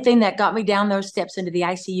 And the only thing that got me down those steps into the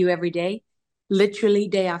ICU every day, literally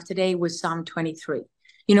day after day, was Psalm 23.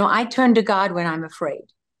 I turn to God when I'm afraid.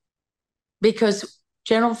 Because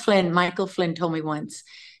Michael Flynn told me once,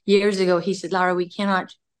 years ago, he said, Lara, we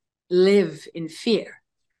cannot live in fear.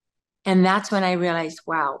 And that's when I realized,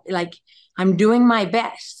 wow, like I'm doing my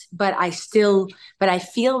best, but I feel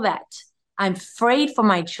that I'm afraid for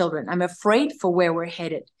my children. I'm afraid for where we're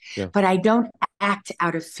headed, but I don't act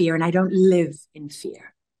out of fear and I don't live in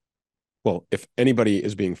fear. Well, if anybody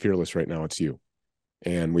is being fearless right now, it's you.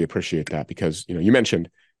 And we appreciate that because, you mentioned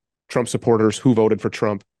Trump supporters who voted for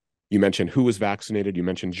Trump. You mentioned who was vaccinated. You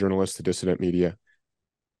mentioned journalists, the dissident media.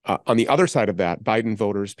 On the other side of that, Biden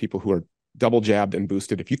voters, people who are double jabbed and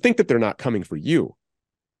boosted, if you think that they're not coming for you,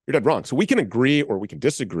 you're dead wrong. So we can agree or we can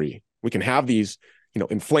disagree. We can have these,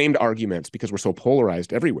 inflamed arguments because we're so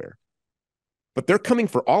polarized everywhere. But they're coming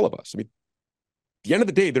for all of us. I mean, at the end of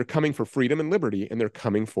the day, they're coming for freedom and liberty, and they're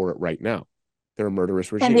coming for it right now. They're a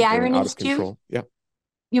murderous regime. And the irony out is, of control. Yeah.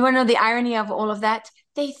 You want to know the irony of all of that?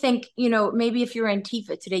 They think, maybe if you're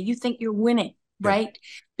Antifa today, you think you're winning, right?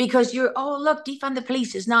 Because look, defund the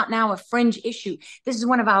police is not now a fringe issue. This is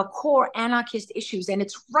one of our core anarchist issues, and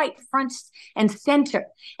it's right front and center.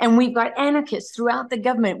 And we've got anarchists throughout the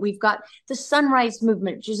government. We've got the Sunrise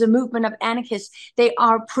Movement, which is a movement of anarchists. They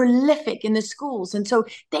are prolific in the schools. And so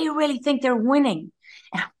they really think they're winning.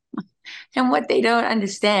 And what they don't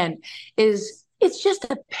understand is it's just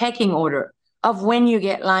a pecking order of when you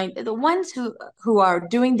get lined. The ones who are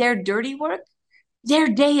doing their dirty work, their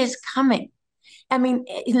day is coming. I mean,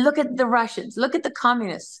 look at the Russians, look at the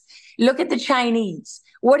communists, look at the Chinese.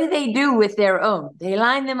 What do they do with their own? They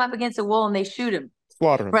line them up against a wall and they shoot them.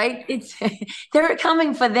 Slaughter them. Right? They're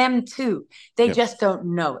coming for them too. They just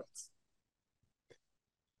don't know it.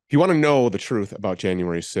 If you want to know the truth about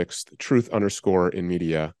January 6th, truth_in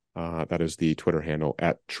media, that is the Twitter handle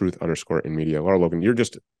at truth_in media. Lara Logan, you're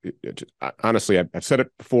just honestly, I've said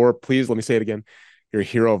it before. Please let me say it again. You're a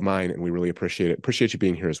hero of mine, and we really appreciate it. Appreciate you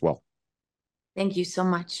being here as well. Thank you so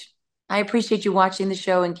much. I appreciate you watching the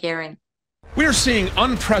show and caring. We are seeing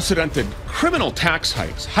unprecedented criminal tax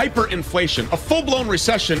hikes, hyperinflation, a full-blown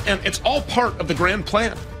recession, and it's all part of the grand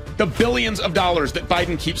plan. The billions of dollars that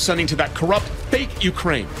Biden keeps sending to that corrupt, fake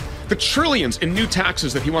Ukraine. The trillions in new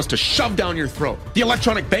taxes that he wants to shove down your throat. The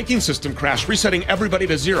electronic banking system crash, resetting everybody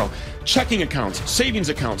to zero. Checking accounts, savings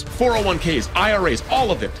accounts, 401ks, IRAs,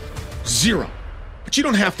 all of it. Zero. But you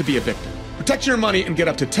don't have to be a victim. Protect your money and get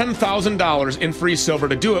up to $10,000 in free silver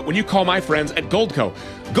to do it when you call my friends at Goldco.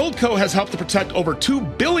 Goldco has helped to protect over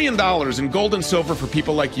 $2 billion in gold and silver for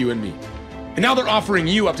people like you and me. And now they're offering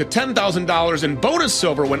you up to $10,000 in bonus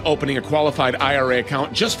silver when opening a qualified IRA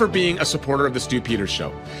account just for being a supporter of the Stu Peters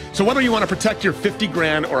Show. So whether you want to protect your 50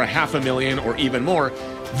 grand or a $500,000 or even more,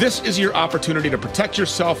 this is your opportunity to protect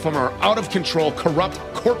yourself from our out-of-control, corrupt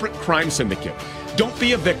corporate crime syndicate. Don't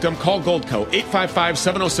be a victim. Call Goldco,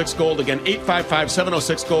 855-706-GOLD. Again,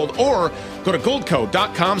 855-706-GOLD, or go to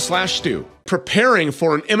goldco.com/Stu. Preparing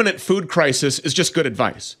for an imminent food crisis is just good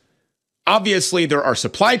advice. Obviously, there are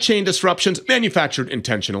supply chain disruptions manufactured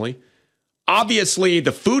intentionally. Obviously,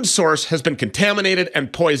 the food source has been contaminated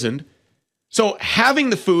and poisoned. So having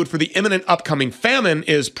the food for the imminent upcoming famine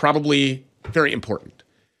is probably very important.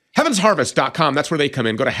 HeavensHarvest.com, that's where they come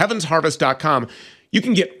in. Go to HeavensHarvest.com. You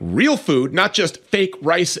can get real food, not just fake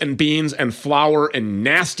rice and beans and flour and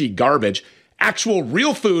nasty garbage. Actual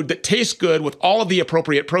real food that tastes good with all of the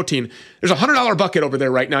appropriate protein. There's a $100 bucket over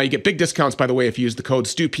there right now. You get big discounts, by the way, if you use the code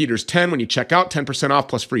StuPeters10 when you check out, 10% off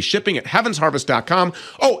plus free shipping at HeavensHarvest.com.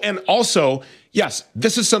 Oh, and also, yes,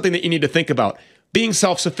 this is something that you need to think about. Being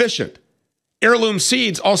self-sufficient. Heirloom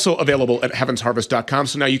seeds also available at HeavensHarvest.com.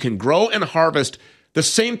 So now you can grow and harvest the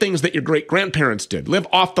same things that your great-grandparents did. Live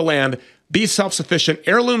off the land, be self-sufficient.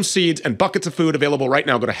 Heirloom seeds and buckets of food available right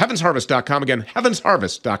now. Go to HeavensHarvest.com. Again,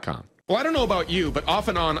 HeavensHarvest.com. Well, I don't know about you, but off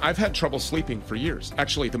and on, I've had trouble sleeping for years.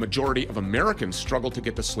 Actually, the majority of Americans struggle to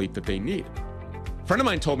get the sleep that they need. A friend of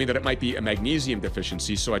mine told me that it might be a magnesium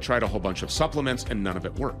deficiency, so I tried a whole bunch of supplements and none of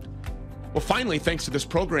it worked. Well, finally, thanks to this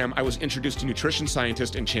program, I was introduced to nutrition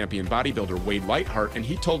scientist and champion bodybuilder Wade Lightheart, and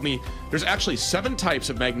he told me there's actually 7 types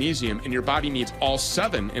of magnesium, and your body needs all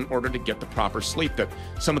 7 in order to get the proper sleep that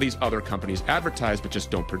some of these other companies advertise but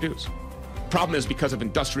just don't produce. Problem is, because of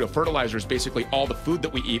industrial fertilizers, basically all the food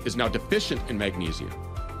that we eat is now deficient in magnesium.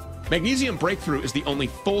 Magnesium Breakthrough is the only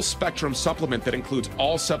full-spectrum supplement that includes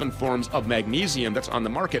all 7 forms of magnesium that's on the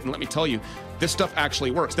market. And let me tell you, this stuff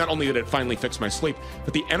actually works. Not only did it finally fix my sleep,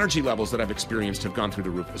 but the energy levels that I've experienced have gone through the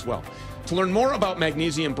roof as well. To learn more about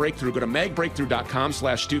Magnesium Breakthrough, go to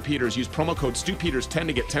magbreakthrough.com/StuPeters. Use promo code StuPeters10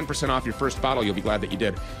 to get 10% off your first bottle. You'll be glad that you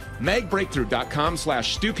did.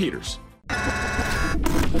 magbreakthrough.com/StuPeters.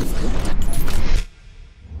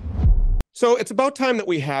 So it's about time that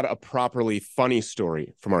we had a properly funny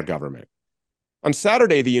story from our government. On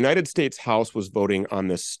Saturday, the United States House was voting on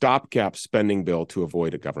this stopgap spending bill to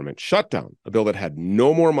avoid a government shutdown, a bill that had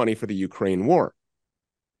no more money for the Ukraine war.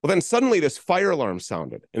 Well, then suddenly this fire alarm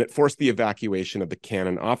sounded, and it forced the evacuation of the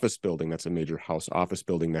Cannon office building. That's a major House office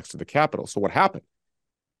building next to the Capitol. So what happened?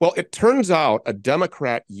 Well, it turns out a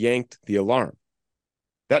Democrat yanked the alarm.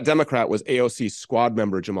 That Democrat was AOC squad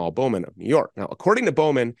member Jamal Bowman of New York. Now, according to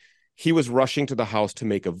Bowman, he was rushing to the House to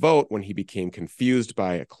make a vote when he became confused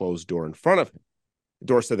by a closed door in front of him. The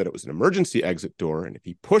door said that it was an emergency exit door, and if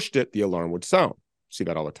he pushed it, the alarm would sound. You see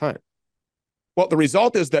that all the time. Well, the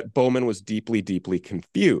result is that Bowman was deeply, deeply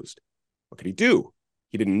confused. What could he do?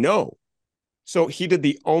 He didn't know. So he did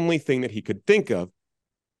the only thing that he could think of.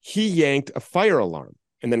 He yanked a fire alarm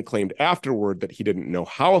and then claimed afterward that he didn't know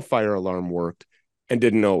how a fire alarm worked and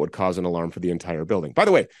didn't know it would cause an alarm for the entire building. By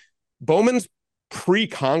the way, Bowman's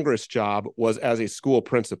pre-Congress job was as a school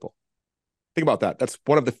principal. Think about that. That's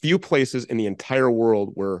one of the few places in the entire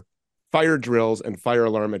world where fire drills and fire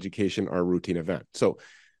alarm education are a routine event. So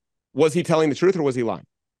was he telling the truth or was he lying?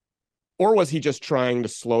 Or was he just trying to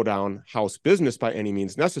slow down House business by any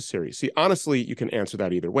means necessary? See, honestly, you can answer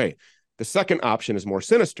that either way. The second option is more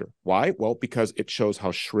sinister. Why? Well, because it shows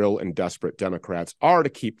how shrill and desperate Democrats are to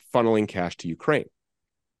keep funneling cash to Ukraine.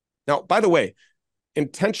 Now, by the way,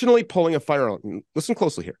 intentionally pulling a fire alarm, listen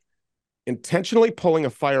closely here, intentionally pulling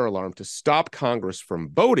a fire alarm to stop Congress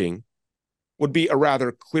from voting would be a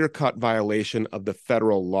rather clear-cut violation of the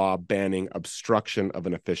federal law banning obstruction of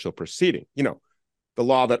an official proceeding. You know, the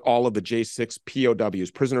law that all of the J6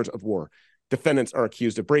 POWs, prisoners of war, defendants are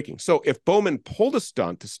accused of breaking. So if Bowman pulled a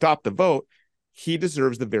stunt to stop the vote, he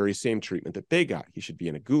deserves the very same treatment that they got. He should be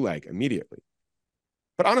in a gulag immediately.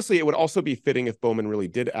 But honestly, it would also be fitting if Bowman really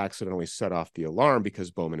did accidentally set off the alarm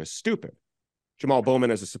because Bowman is stupid. Jamal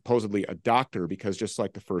Bowman is supposedly a doctor because just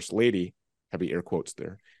like the first lady, heavy air quotes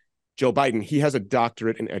there, Joe Biden, he has a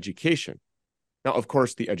doctorate in education. Now, of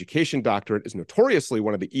course, the education doctorate is notoriously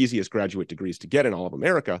one of the easiest graduate degrees to get in all of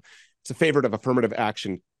America. It's a favorite of affirmative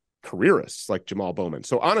action careerists like Jamal Bowman.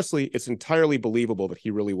 So honestly, it's entirely believable that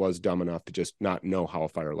he really was dumb enough to just not know how a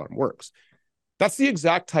fire alarm works. That's the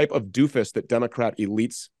exact type of doofus that Democrat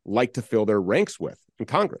elites like to fill their ranks with in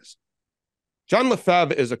Congress. John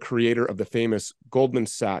Lefebvre is a creator of the famous Goldman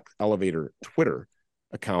Sachs Elevator Twitter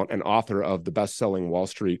account and author of the best-selling Wall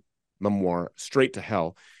Street memoir, Straight to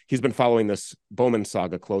Hell. He's been following this Bowman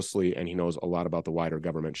saga closely, and he knows a lot about the wider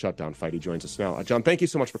government shutdown fight. He joins us now. John, thank you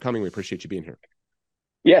so much for coming. We appreciate you being here.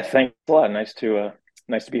 Yeah, thanks a lot. Nice to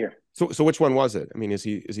be here. So which one was it? I mean, is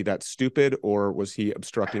he that stupid, or was he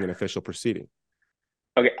obstructing an official proceeding?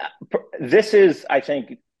 Okay, this is, I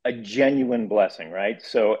think, a genuine blessing, right?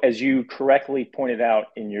 So as you correctly pointed out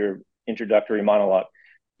in your introductory monologue,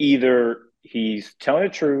 either he's telling the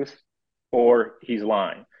truth or he's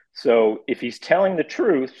lying. So if he's telling the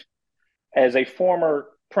truth, as a former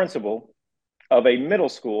principal of a middle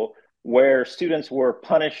school where students were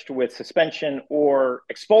punished with suspension or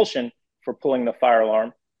expulsion for pulling the fire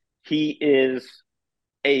alarm, he is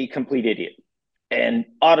a complete idiot and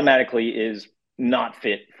automatically is not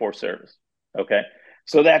fit for service. Okay.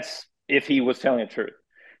 So that's if he was telling the truth.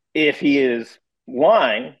 If he is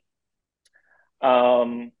lying,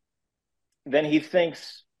 then he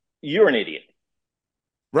thinks you're an idiot.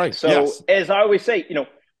 Right. So yes. As I always say,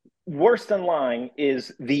 worse than lying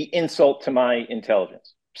is the insult to my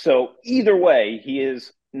intelligence. So either way, he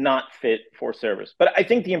is not fit for service. But I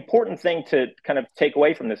think the important thing to kind of take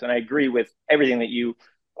away from this, and I agree with everything that you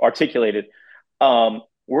articulated,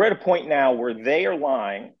 we're at a point now where they are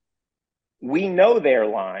lying. We know they're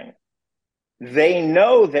lying. They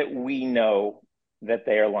know that we know that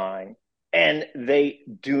they are lying, and they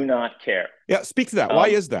do not care. Yeah, speak to that. Why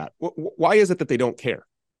is that? Why is it that they don't care?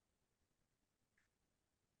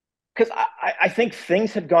 Because I think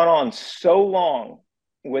things have gone on so long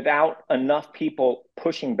without enough people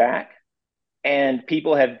pushing back, and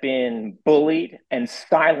people have been bullied and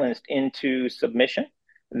silenced into submission,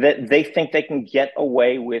 that they think they can get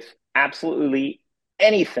away with absolutely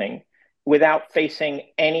anything without facing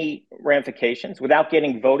any ramifications, without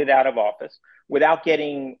getting voted out of office, without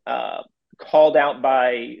getting called out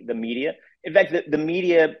by the media. In fact, the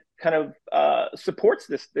media kind of supports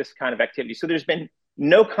this kind of activity. So there's been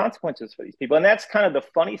no consequences for these people. And that's kind of the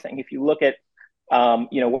funny thing. If you look at,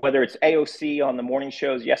 whether it's AOC on the morning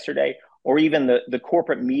shows yesterday, or even the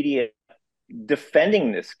corporate media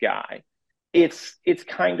defending this guy, it's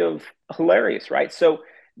kind of hilarious, right? So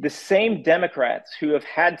the same Democrats who have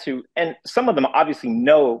had to, and some of them obviously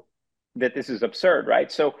know that this is absurd, right?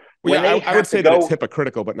 So I would say that it's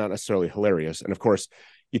hypocritical, but not necessarily hilarious. And of course,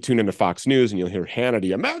 you tune into Fox News and you'll hear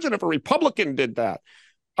Hannity, imagine if a Republican did that.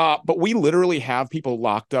 But we literally have people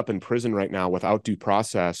locked up in prison right now without due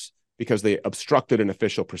process because they obstructed an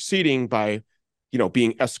official proceeding by,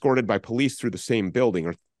 being escorted by police through the same building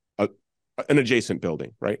or an adjacent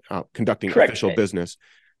building, right? Conducting Correct. Official business.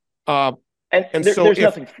 And so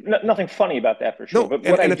there's nothing funny about that for sure. No,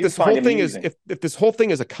 but if this whole thing is if this whole thing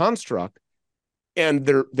is a construct, and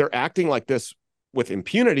they're acting like this with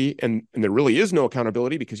impunity, and there really is no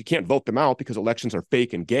accountability because you can't vote them out because elections are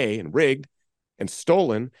fake and gay and rigged and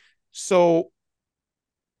stolen. So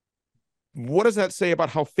what does that say about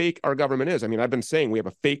how fake our government is? I mean, I've been saying we have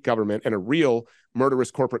a fake government and a real murderous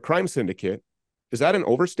corporate crime syndicate. Is that an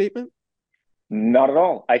overstatement? Not at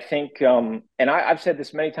all. I think, and I've said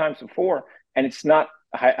this many times before, and it's not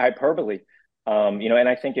hyperbole, and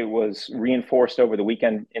I think it was reinforced over the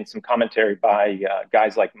weekend in some commentary by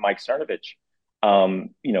guys like Mike Cernovich.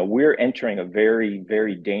 we're entering a very,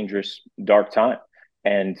 very dangerous, dark time.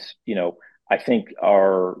 And, I think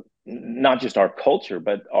not just our culture,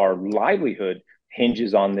 but our livelihood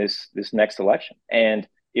hinges on this next election. And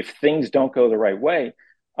if things don't go the right way,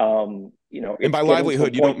 and by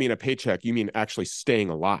livelihood, you don't mean a paycheck, you mean actually staying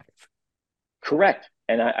alive. Correct.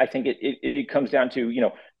 And I think it comes down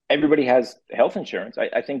to, everybody has health insurance.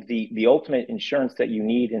 I think the ultimate insurance that you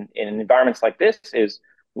need in environments like this is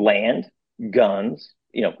land, guns,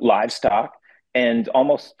 livestock, and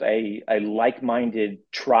almost a like-minded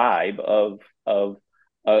tribe of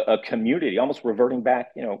a community, almost reverting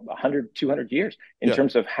back, 100, 200 years in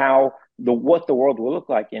terms of what the world will look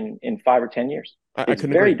like in 5 or 10 years. It's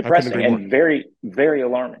very depressing and very, very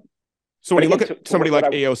alarming. So when you look at somebody like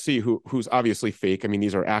AOC, who's obviously fake, I mean,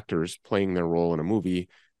 these are actors playing their role in a movie.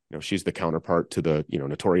 She's the counterpart to the,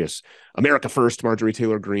 notorious America First Marjorie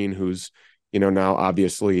Taylor Greene, who's, now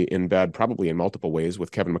obviously in bed, probably in multiple ways,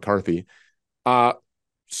 with Kevin McCarthy.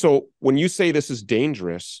 So when you say this is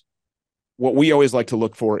dangerous, what we always like to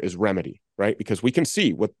look for is remedy, right? Because we can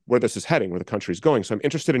see where this is heading, where the country's going. So I'm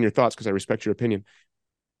interested in your thoughts because I respect your opinion.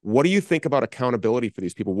 What do you think about accountability for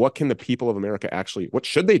these people? What can the people of America what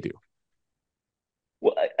should they do?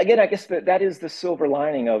 Well, again, I guess that is the silver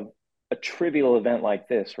lining of a trivial event like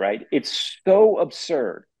this, right? It's so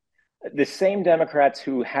absurd. The same Democrats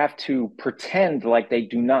who have to pretend like they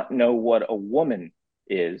do not know what a woman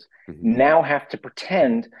is now have to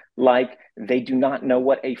pretend like they do not know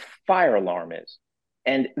what a fire alarm is.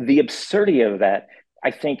 And the absurdity of that,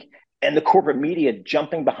 I think, and the corporate media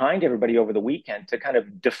jumping behind everybody over the weekend to kind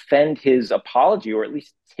of defend his apology or at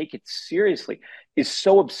least take it seriously is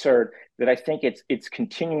so absurd that I think it's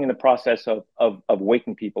continuing the process of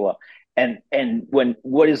waking people up. And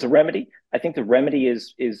what is the remedy? I think the remedy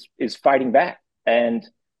is fighting back. And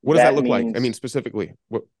what does that look like? I mean, specifically,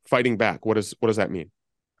 fighting back. What does that mean?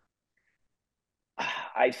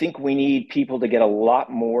 I think we need people to get a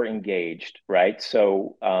lot more engaged, right?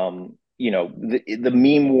 So, the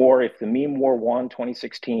meme war, if the meme war won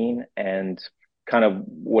 2016 and kind of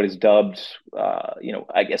what is dubbed,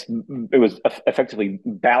 I guess it was effectively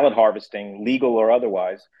ballot harvesting, legal or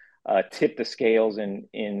otherwise, tipped the scales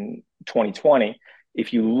in 2020.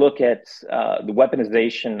 If you look at the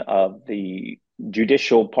weaponization of the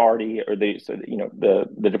judicial party or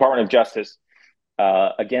the Department of Justice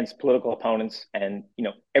against political opponents and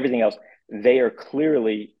everything else, they are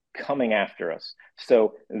clearly coming after us.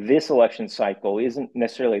 So this election cycle isn't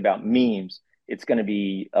necessarily about memes. It's going to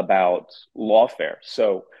be about lawfare.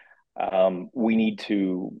 So we need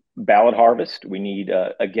to ballot harvest. We need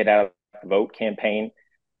a get out the vote campaign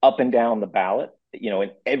up and down the ballot,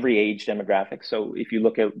 in every age demographic. So if you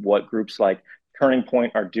look at what groups like Turning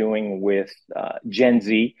Point are doing with Gen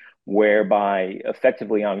Z, whereby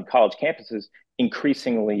effectively on college campuses,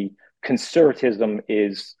 increasingly conservatism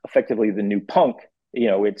is effectively the new punk.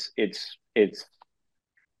 It's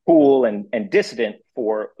cool and dissident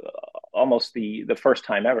for almost the first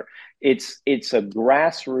time ever. It's a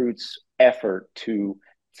grassroots effort to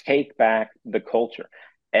take back the culture.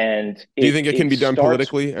 And do you think it can be done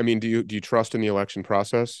politically? I mean, do you trust in the election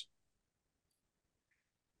process?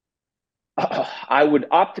 I would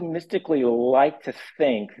optimistically like to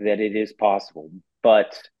think that it is possible,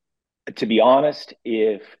 but to be honest,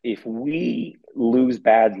 if we lose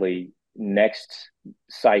badly next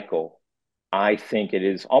cycle, I think it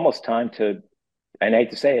is almost time to, and I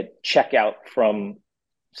hate to say it, check out from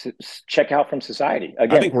society.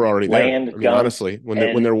 Again, I think we're already there. I mean, guns, honestly,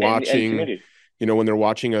 when they're watching, when they're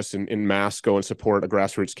watching us in mass go and support a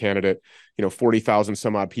grassroots candidate, 40,000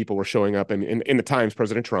 some odd people were showing up, and in the Times,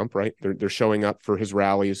 President Trump, right? They're showing up for his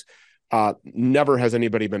rallies. Never has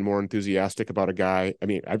anybody been more enthusiastic about a guy. I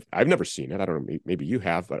mean, I've never seen it. I don't know, maybe you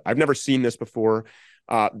have, but I've never seen this before.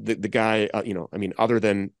 The guy, I mean, other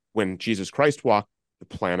than when Jesus Christ walked the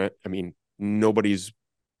planet, I mean, nobody's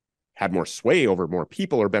had more sway over more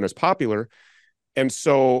people or been as popular. And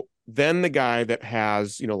so then the guy that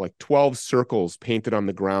has, like 12 circles painted on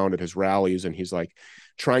the ground at his rallies, and he's like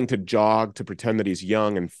trying to jog to pretend that he's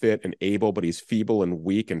young and fit and able, but he's feeble and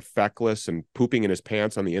weak and feckless and pooping in his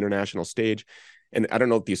pants on the international stage. And I don't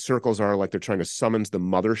know if these circles are like they're trying to summons the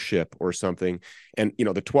mothership or something. And,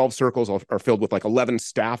 the 12 circles are filled with like 11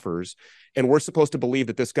 staffers. And we're supposed to believe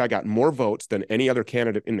that this guy got more votes than any other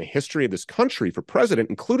candidate in the history of this country for president,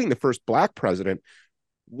 including the first Black president.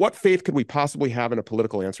 What faith could we possibly have in a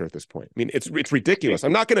political answer at this point? I mean, it's ridiculous.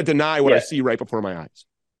 I'm not going to deny what I see right before my eyes.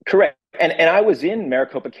 Correct. And I was in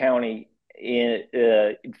Maricopa County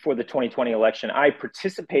for the 2020 election. I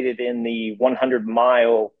participated in the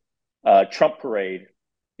 100-mile Trump parade,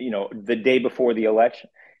 the day before the election.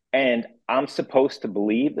 And I'm supposed to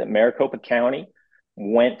believe that Maricopa County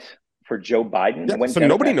went for Joe Biden. Yeah, went so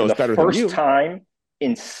nobody knows better than you. The first time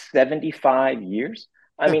in 75 years.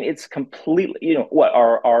 I mean, it's completely, you know, what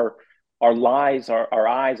our lies, our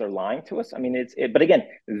eyes are lying to us. I mean, but again,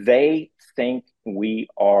 they think we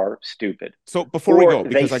are stupid. So before we go,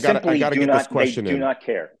 because I gotta get this question in. They do not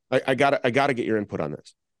care. I gotta get your input on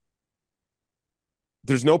this.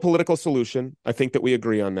 There's no political solution. I think that we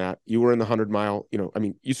agree on that. You were in the 100-mile, you know, I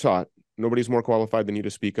mean, you saw it. Nobody's more qualified than you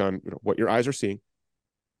to speak on, you know, what your eyes are seeing.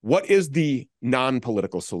 What is the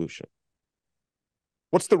non-political solution?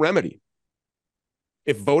 What's the remedy?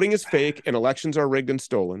 If voting is fake and elections are rigged and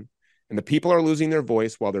stolen, and the people are losing their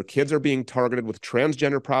voice while their kids are being targeted with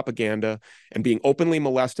transgender propaganda and being openly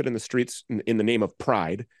molested in the streets in the name of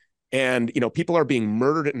pride, and, you know, people are being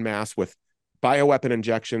murdered en masse with bioweapon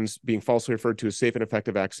injections being falsely referred to as safe and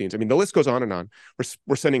effective vaccines. I mean, the list goes on and on.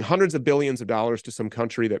 We're sending hundreds of billions of dollars to some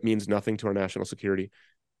country that means nothing to our national security.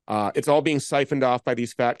 It's all being siphoned off by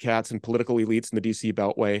these fat cats and political elites in the DC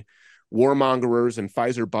Beltway, warmongers and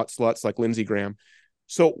Pfizer butt sluts like Lindsey Graham.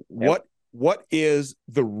 So what is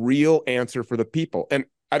the real answer for the people? And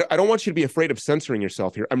I don't want you to be afraid of censoring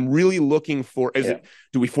yourself here. I'm really looking for,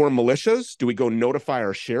 do we form militias? Do we go notify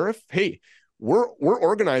our sheriff? Hey, we're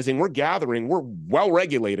organizing, we're gathering, we're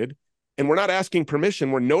well-regulated, and we're not asking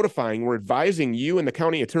permission. We're notifying, we're advising you and the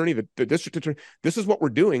county attorney, the district attorney. This is what we're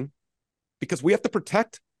doing because we have to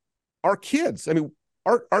protect our kids. I mean,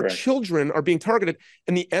 our children are being targeted,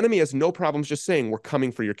 and the enemy has no problems just saying, we're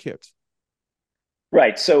coming for your kids.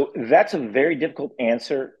 Right. So that's a very difficult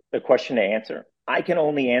question to answer. I can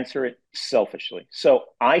only answer it selfishly. So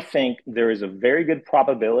I think there is a very good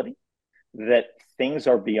probability that things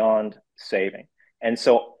are beyond saving. And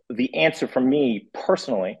so the answer for me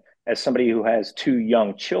personally, as somebody who has 2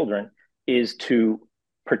 young children, is to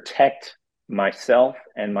protect myself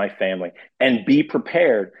and my family and be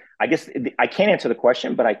prepared. I guess I can't answer the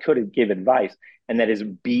question, but I could give advice, and that is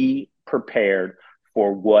be prepared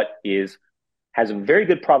for what has a very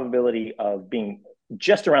good probability of being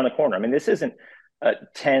just around the corner. I mean, this isn't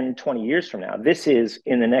 10, 20 years from now. This is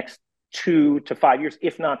in the next 2 to 5 years,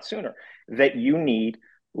 if not sooner, that you need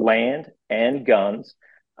land and guns.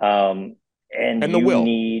 And the will.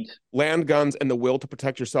 Need land, guns, and the will to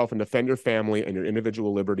protect yourself and defend your family and your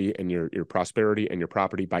individual liberty and your prosperity and your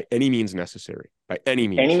property by any means necessary. By any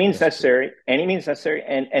means. Any means necessary.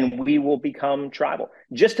 And we will become tribal.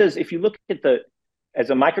 Just as if you look at as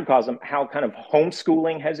a microcosm, how kind of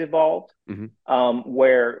homeschooling has evolved,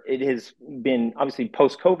 where it has been obviously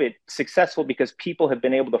post-COVID successful because people have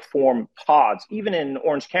been able to form pods, even in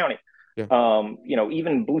Orange County, you know,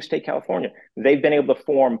 even Blue State, California, they've been able to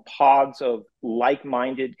form pods of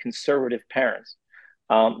like-minded conservative parents.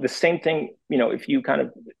 The same thing, you know, if you kind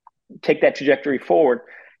of take that trajectory forward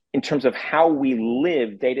in terms of how we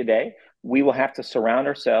live day to day, we will have to surround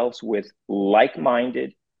ourselves with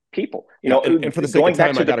like-minded people, you know, and for the sake of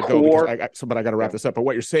time, I got to go but I got to wrap this up. But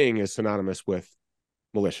what you're saying is synonymous with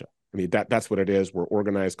militia. I mean, that's what it is. We're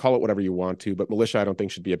organized, call it whatever you want to, but militia, I don't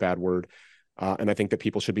think should be a bad word. And I think that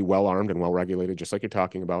people should be well armed and well regulated, just like you're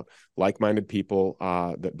talking about, like-minded people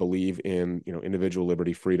that believe in, you know, individual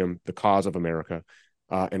liberty, freedom, the cause of America,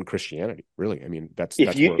 and Christianity. Really, I mean,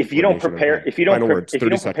 if you don't prepare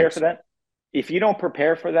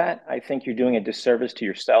for that, I think you're doing a disservice to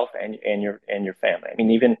yourself and your family. I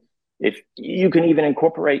mean, even if you can even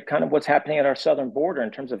incorporate kind of what's happening at our southern border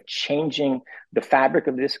in terms of changing the fabric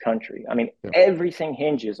of this country. I mean, everything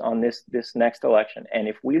hinges on this next election. And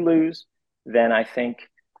if we lose, then I think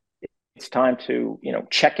it's time to, you know,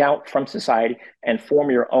 check out from society and form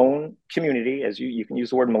your own community, as you can use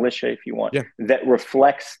the word militia if you want, that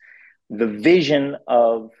reflects the vision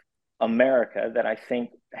of America that I think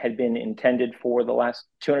had been intended for the last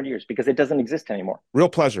 200 years, because it doesn't exist anymore. Real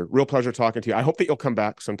pleasure talking to you. I hope that you'll come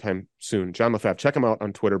back sometime soon. John Lefebvre, check him out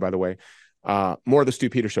on Twitter, by the way. More of the Stu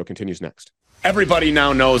Peters Show continues next. Everybody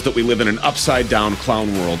now knows that we live in an upside-down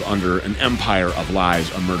clown world under an empire of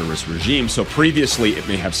lies, a murderous regime. So previously, it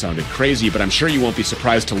may have sounded crazy, but I'm sure you won't be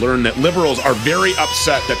surprised to learn that liberals are very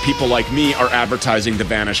upset that people like me are advertising the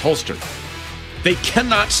Vanish holster. They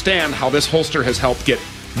cannot stand how this holster has helped get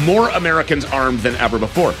more Americans armed than ever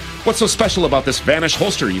before. What's so special about this Vanish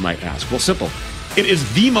holster, you might ask? Well, simple. It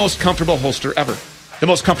is the most comfortable holster ever. The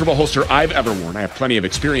most comfortable holster I've ever worn. I have plenty of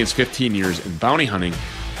experience, 15 years in bounty hunting,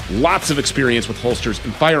 lots of experience with holsters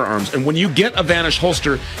and firearms. And when you get a Vanish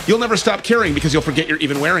holster, you'll never stop carrying because you'll forget you're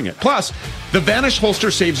even wearing it. Plus, the Vanish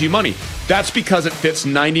holster saves you money. That's because it fits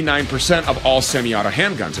 99% of all semi-auto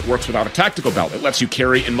handguns. It works without a tactical belt. It lets you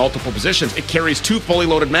carry in multiple positions. It carries 2 fully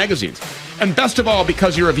loaded magazines. And best of all,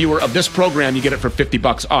 because you're a viewer of this program, you get it for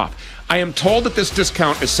 $50 off. I am told that this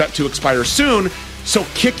discount is set to expire soon, so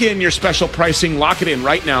kick in your special pricing, lock it in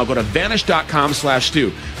right now. Go to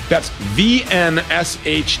vanish.com/Stu. That's vnsh.com/Stu.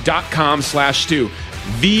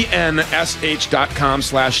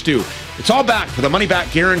 vnsh.com/Stu. It's all back for the money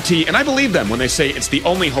back guarantee, and I believe them when they say it's the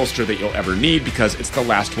only holster that you'll ever need because it's the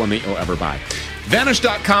last one that you'll ever buy.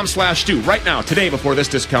 Vanish.com/Stu right now, today, before this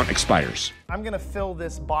discount expires. I'm going to fill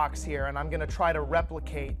this box here, and I'm going to try to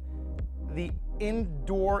replicate the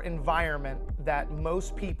indoor environment that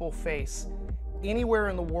most people face anywhere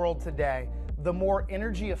in the world today. The more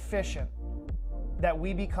energy efficient that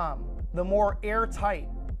we become, the more airtight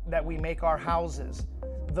that we make our houses,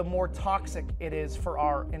 the more toxic it is for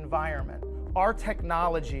our environment. Our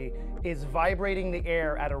technology is vibrating the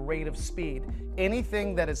air at a rate of speed.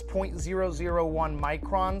 Anything that is 0.001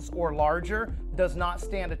 microns or larger does not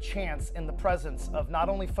stand a chance in the presence of not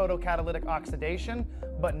only photocatalytic oxidation,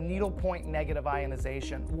 but needlepoint negative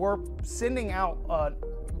ionization. We're sending out an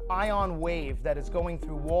ion wave that is going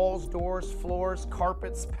through walls, doors, floors,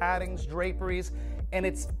 carpets, paddings, draperies, and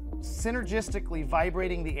it's synergistically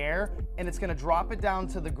vibrating the air, and it's going to drop it down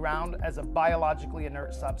to the ground as a biologically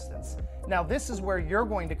inert substance. Now, this is where you're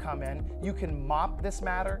going to come in. You can mop this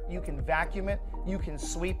matter, you can vacuum it, you can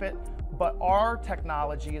sweep it, but our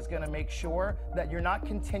technology is going to make sure that you're not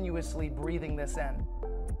continuously breathing this in.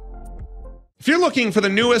 If you're looking for the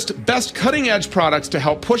newest, best cutting-edge products to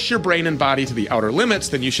help push your brain and body to the outer limits,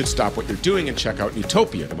 then you should stop what you're doing and check out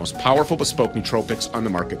Nootopia, the most powerful bespoke nootropics on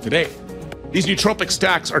the market today. These nootropic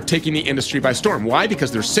stacks are taking the industry by storm. Why?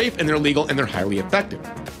 Because they're safe and they're legal and they're highly effective.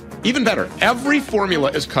 Even better, every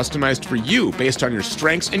formula is customized for you based on your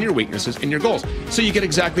strengths and your weaknesses and your goals, so you get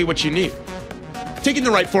exactly what you need. Taking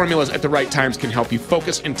the right formulas at the right times can help you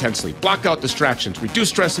focus intensely, block out distractions, reduce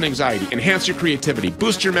stress and anxiety, enhance your creativity,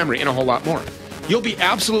 boost your memory, and a whole lot more. You'll be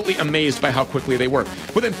absolutely amazed by how quickly they work.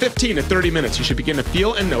 Within 15 to 30 minutes, you should begin to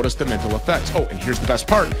feel and notice the mental effects. Oh, and here's the best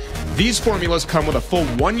part. These formulas come with a full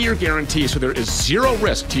 1-year guarantee, so there is zero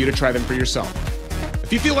risk to you to try them for yourself.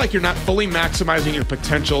 If you feel like you're not fully maximizing your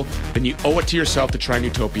potential, then you owe it to yourself to try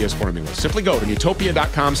Nootopia's formulas. Simply go to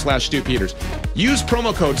Nootopia.com/Stu Peters. Use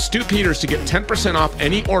promo code Stu Peters to get 10% off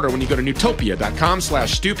any order when you go to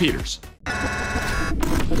Nootopia.com/Stu Peters.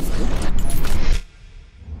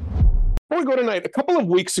 Before we go tonight, a couple of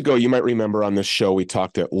weeks ago, you might remember on this show, we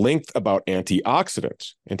talked at length about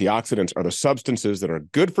antioxidants. Antioxidants are the substances that are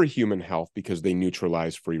good for human health because they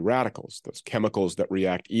neutralize free radicals, those chemicals that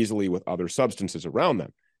react easily with other substances around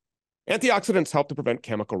them. Antioxidants help to prevent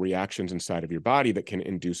chemical reactions inside of your body that can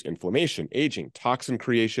induce inflammation, aging, toxin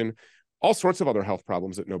creation, all sorts of other health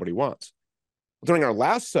problems that nobody wants. During our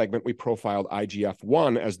last segment, we profiled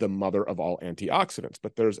IGF-1 as the mother of all antioxidants,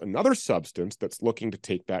 but there's another substance that's looking to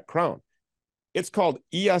take that crown. It's called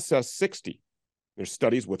ESS60. There's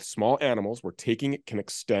studies with small animals where taking it can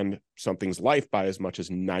extend something's life by as much as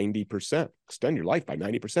 90%. Extend your life by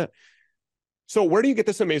 90%. So where do you get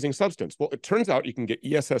this amazing substance? Well, it turns out you can get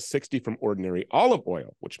ESS60 from ordinary olive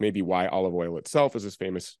oil, which may be why olive oil itself is as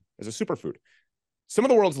famous as a superfood. Some of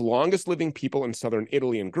the world's longest living people in southern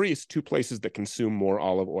Italy and Greece, two places that consume more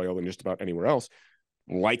olive oil than just about anywhere else,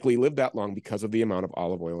 likely live that long because of the amount of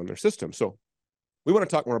olive oil in their system. So we want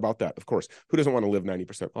to talk more about that, of course. Who doesn't want to live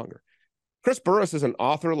 90% longer? Chris Burrus is an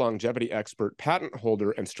author, longevity expert, patent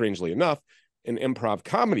holder, and strangely enough, an improv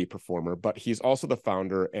comedy performer, but he's also the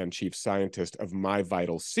founder and chief scientist of My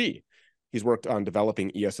Vital C. He's worked on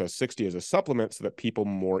developing ESS60 as a supplement so that people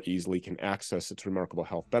more easily can access its remarkable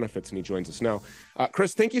health benefits, and he joins us now.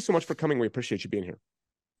 Chris, thank you so much for coming. We appreciate you being here.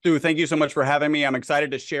 Stu, thank you so much for having me. I'm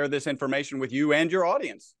excited to share this information with you and your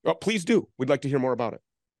audience. Well, please do. We'd like to hear more about it.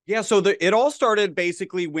 Yeah, so it all started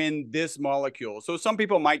basically when this molecule, so some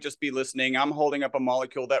people might just be listening. I'm holding up a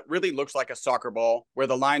molecule that really looks like a soccer ball, where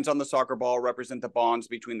the lines on the soccer ball represent the bonds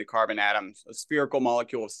between the carbon atoms, a spherical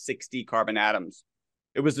molecule of 60 carbon atoms.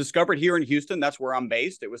 It was discovered here in Houston. That's where I'm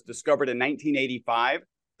based. It was discovered in 1985.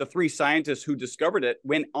 The three scientists who discovered it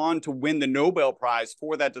went on to win the Nobel Prize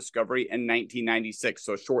for that discovery in 1996,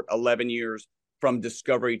 so a short 11 years from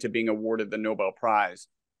discovery to being awarded the Nobel Prize.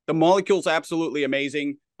 The molecule's absolutely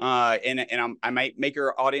amazing. I might make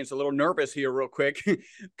your audience a little nervous here real quick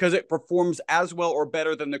because it performs as well or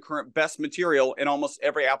better than the current best material in almost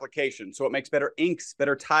every application. So it makes better inks,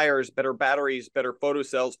 better tires, better batteries, better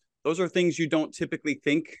photocells. Those are things you don't typically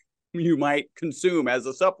think you might consume as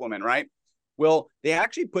a supplement, right? Well, they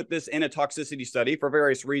actually put this in a toxicity study for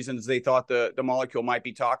various reasons. They thought the molecule might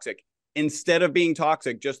be toxic. Instead of being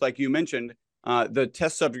toxic, just like you mentioned, the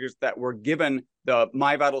test subjects that were given the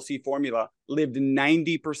My Vital C formula lived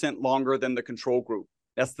 90% longer than the control group.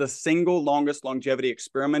 That's the single longest longevity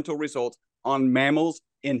experimental result on mammals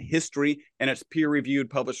in history, and it's peer-reviewed,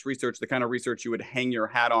 published research, the kind of research you would hang your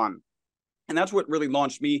hat on. And that's what really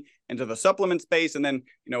launched me into the supplement space. And then,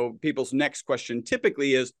 people's next question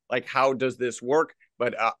typically is like, how does this work?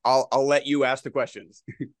 But I'll let you ask the questions.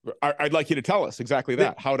 I'd like you to tell us exactly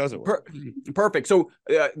that. How does it work? Perfect. So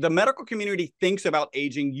the medical community thinks about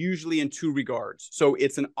aging usually in two regards. So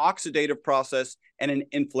it's an oxidative process and an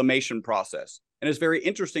inflammation process. And it's very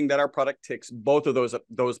interesting that our product ticks both of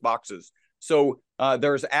those boxes. So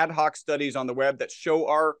there's ad hoc studies on the web that show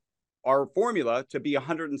our formula to be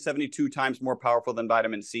 172 times more powerful than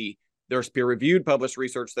vitamin C. There's peer-reviewed published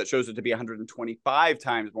research that shows it to be 125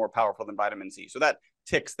 times more powerful than vitamin C. So that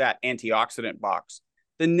ticks that antioxidant box.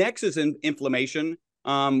 The next is inflammation.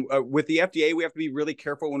 With the FDA, we have to be really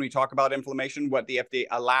careful when we talk about inflammation. What the FDA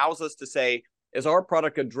allows us to say is our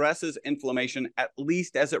product addresses inflammation, at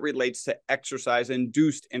least as it relates to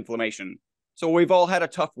exercise-induced inflammation. So we've all had a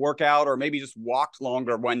tough workout or maybe just walked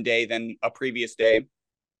longer one day than a previous day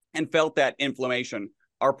and felt that inflammation.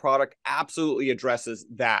 Our product absolutely addresses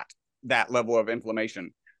that level of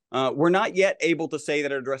inflammation. We're not yet able to say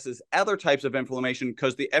that it addresses other types of inflammation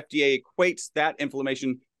because the FDA equates that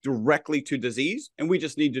inflammation directly to disease, and we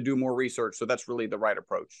just need to do more research. So that's really the right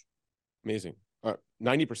approach. Amazing.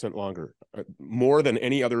 90% longer, more than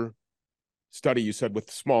any other study you said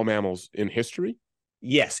with small mammals in history?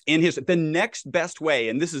 Yes, the next best way,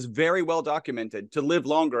 and this is very well documented, to live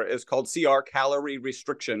longer is called CR, calorie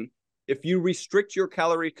restriction. If you restrict your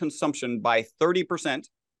calorie consumption by 30%,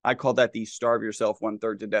 I call that the starve yourself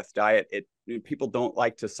 1/3 to death diet. People don't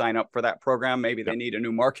like to sign up for that program. Maybe they need a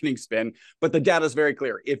new marketing spin, but the data is very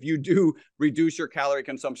clear. If you do reduce your calorie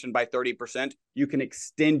consumption by 30%, you can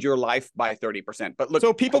extend your life by 30%. But look,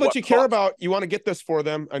 so people that you care about, you want to get this for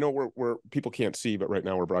them. I know we're people can't see, but right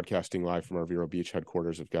now we're broadcasting live from our Vero Beach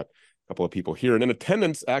headquarters. We've got a couple of people here, and in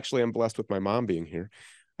attendance, actually, I'm blessed with my mom being here.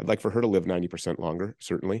 I'd like for her to live 90% longer,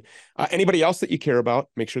 certainly. Anybody else that you care about,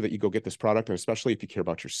 make sure that you go get this product. And especially if you care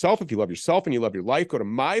about yourself, if you love yourself and you love your life, go to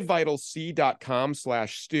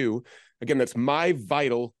myvitalc.com/Stu. Again, that's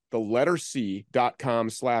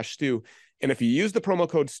myvital.com/Stu. And if you use the promo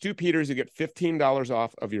code Stu Peters, you get $15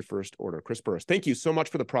 off of your first order. Chris Burris, thank you so much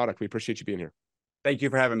for the product. We appreciate you being here. Thank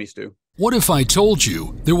you for having me, Stu. What if I told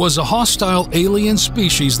you there was a hostile alien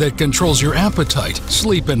species that controls your appetite,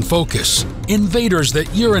 sleep, and focus? Invaders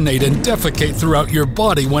that urinate and defecate throughout your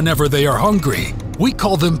body whenever they are hungry. We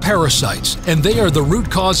call them parasites, and they are the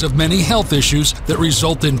root cause of many health issues that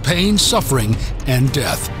result in pain, suffering, and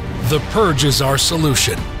death. The Purge is our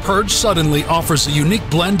solution. Purge Suddenly offers a unique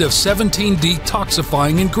blend of 17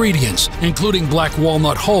 detoxifying ingredients, including black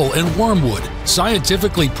walnut hull and wormwood,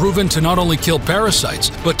 scientifically proven to not only kill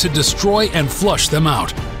parasites, but to destroy and flush them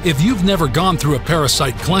out. If you've never gone through a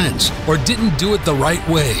parasite cleanse or didn't do it the right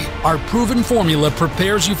way, our proven formula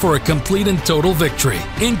prepares you for a complete and total victory.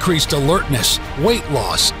 Increased alertness, weight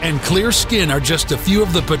loss, and clear skin are just a few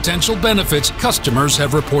of the potential benefits customers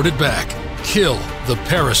have reported back. Kill the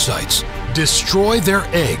parasites, destroy their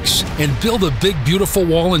eggs, and build a big, beautiful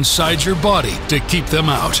wall inside your body to keep them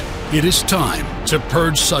out. It is time to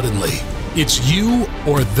purge suddenly. It's you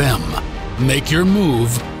or them. Make your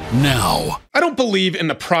move now. I don't believe in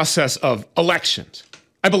the process of elections.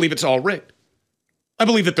 I believe it's all rigged. I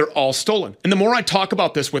believe that they're all stolen. And the more I talk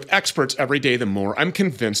about this with experts every day, the more I'm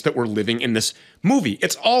convinced that we're living in this movie.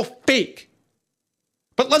 It's all fake.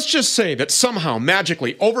 But let's just say that somehow,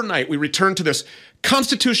 magically, overnight, we return to this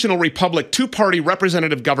constitutional republic, two-party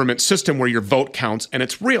representative government system where your vote counts and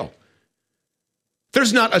it's real.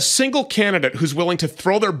 There's not a single candidate who's willing to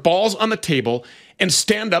throw their balls on the table and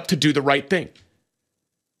stand up to do the right thing.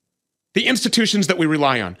 The institutions that we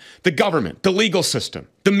rely on, the government, the legal system,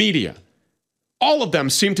 the media, all of them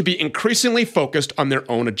seem to be increasingly focused on their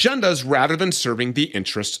own agendas rather than serving the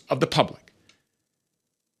interests of the public.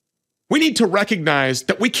 We need to recognize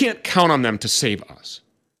that we can't count on them to save us.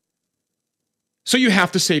 So you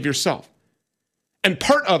have to save yourself. And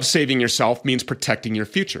part of saving yourself means protecting your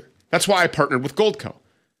future. That's why I partnered with Goldco.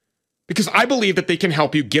 Because I believe that they can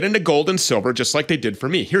help you get into gold and silver just like they did for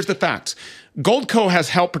me. Here's the facts. Goldco has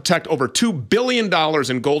helped protect over $2 billion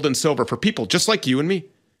in gold and silver for people just like you and me.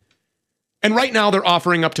 And right now they're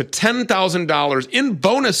offering up to $10,000 in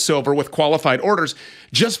bonus silver with qualified orders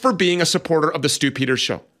just for being a supporter of the Stu Peters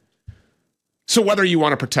Show. So whether you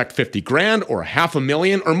want to protect 50 grand or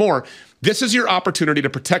 $500,000 or more, this is your opportunity to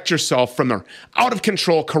protect yourself from their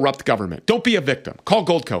out-of-control, corrupt government. Don't be a victim. Call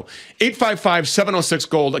Goldco,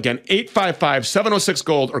 855-706-GOLD. Again,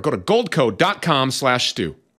 855-706-GOLD, or go to goldco.com/Stu.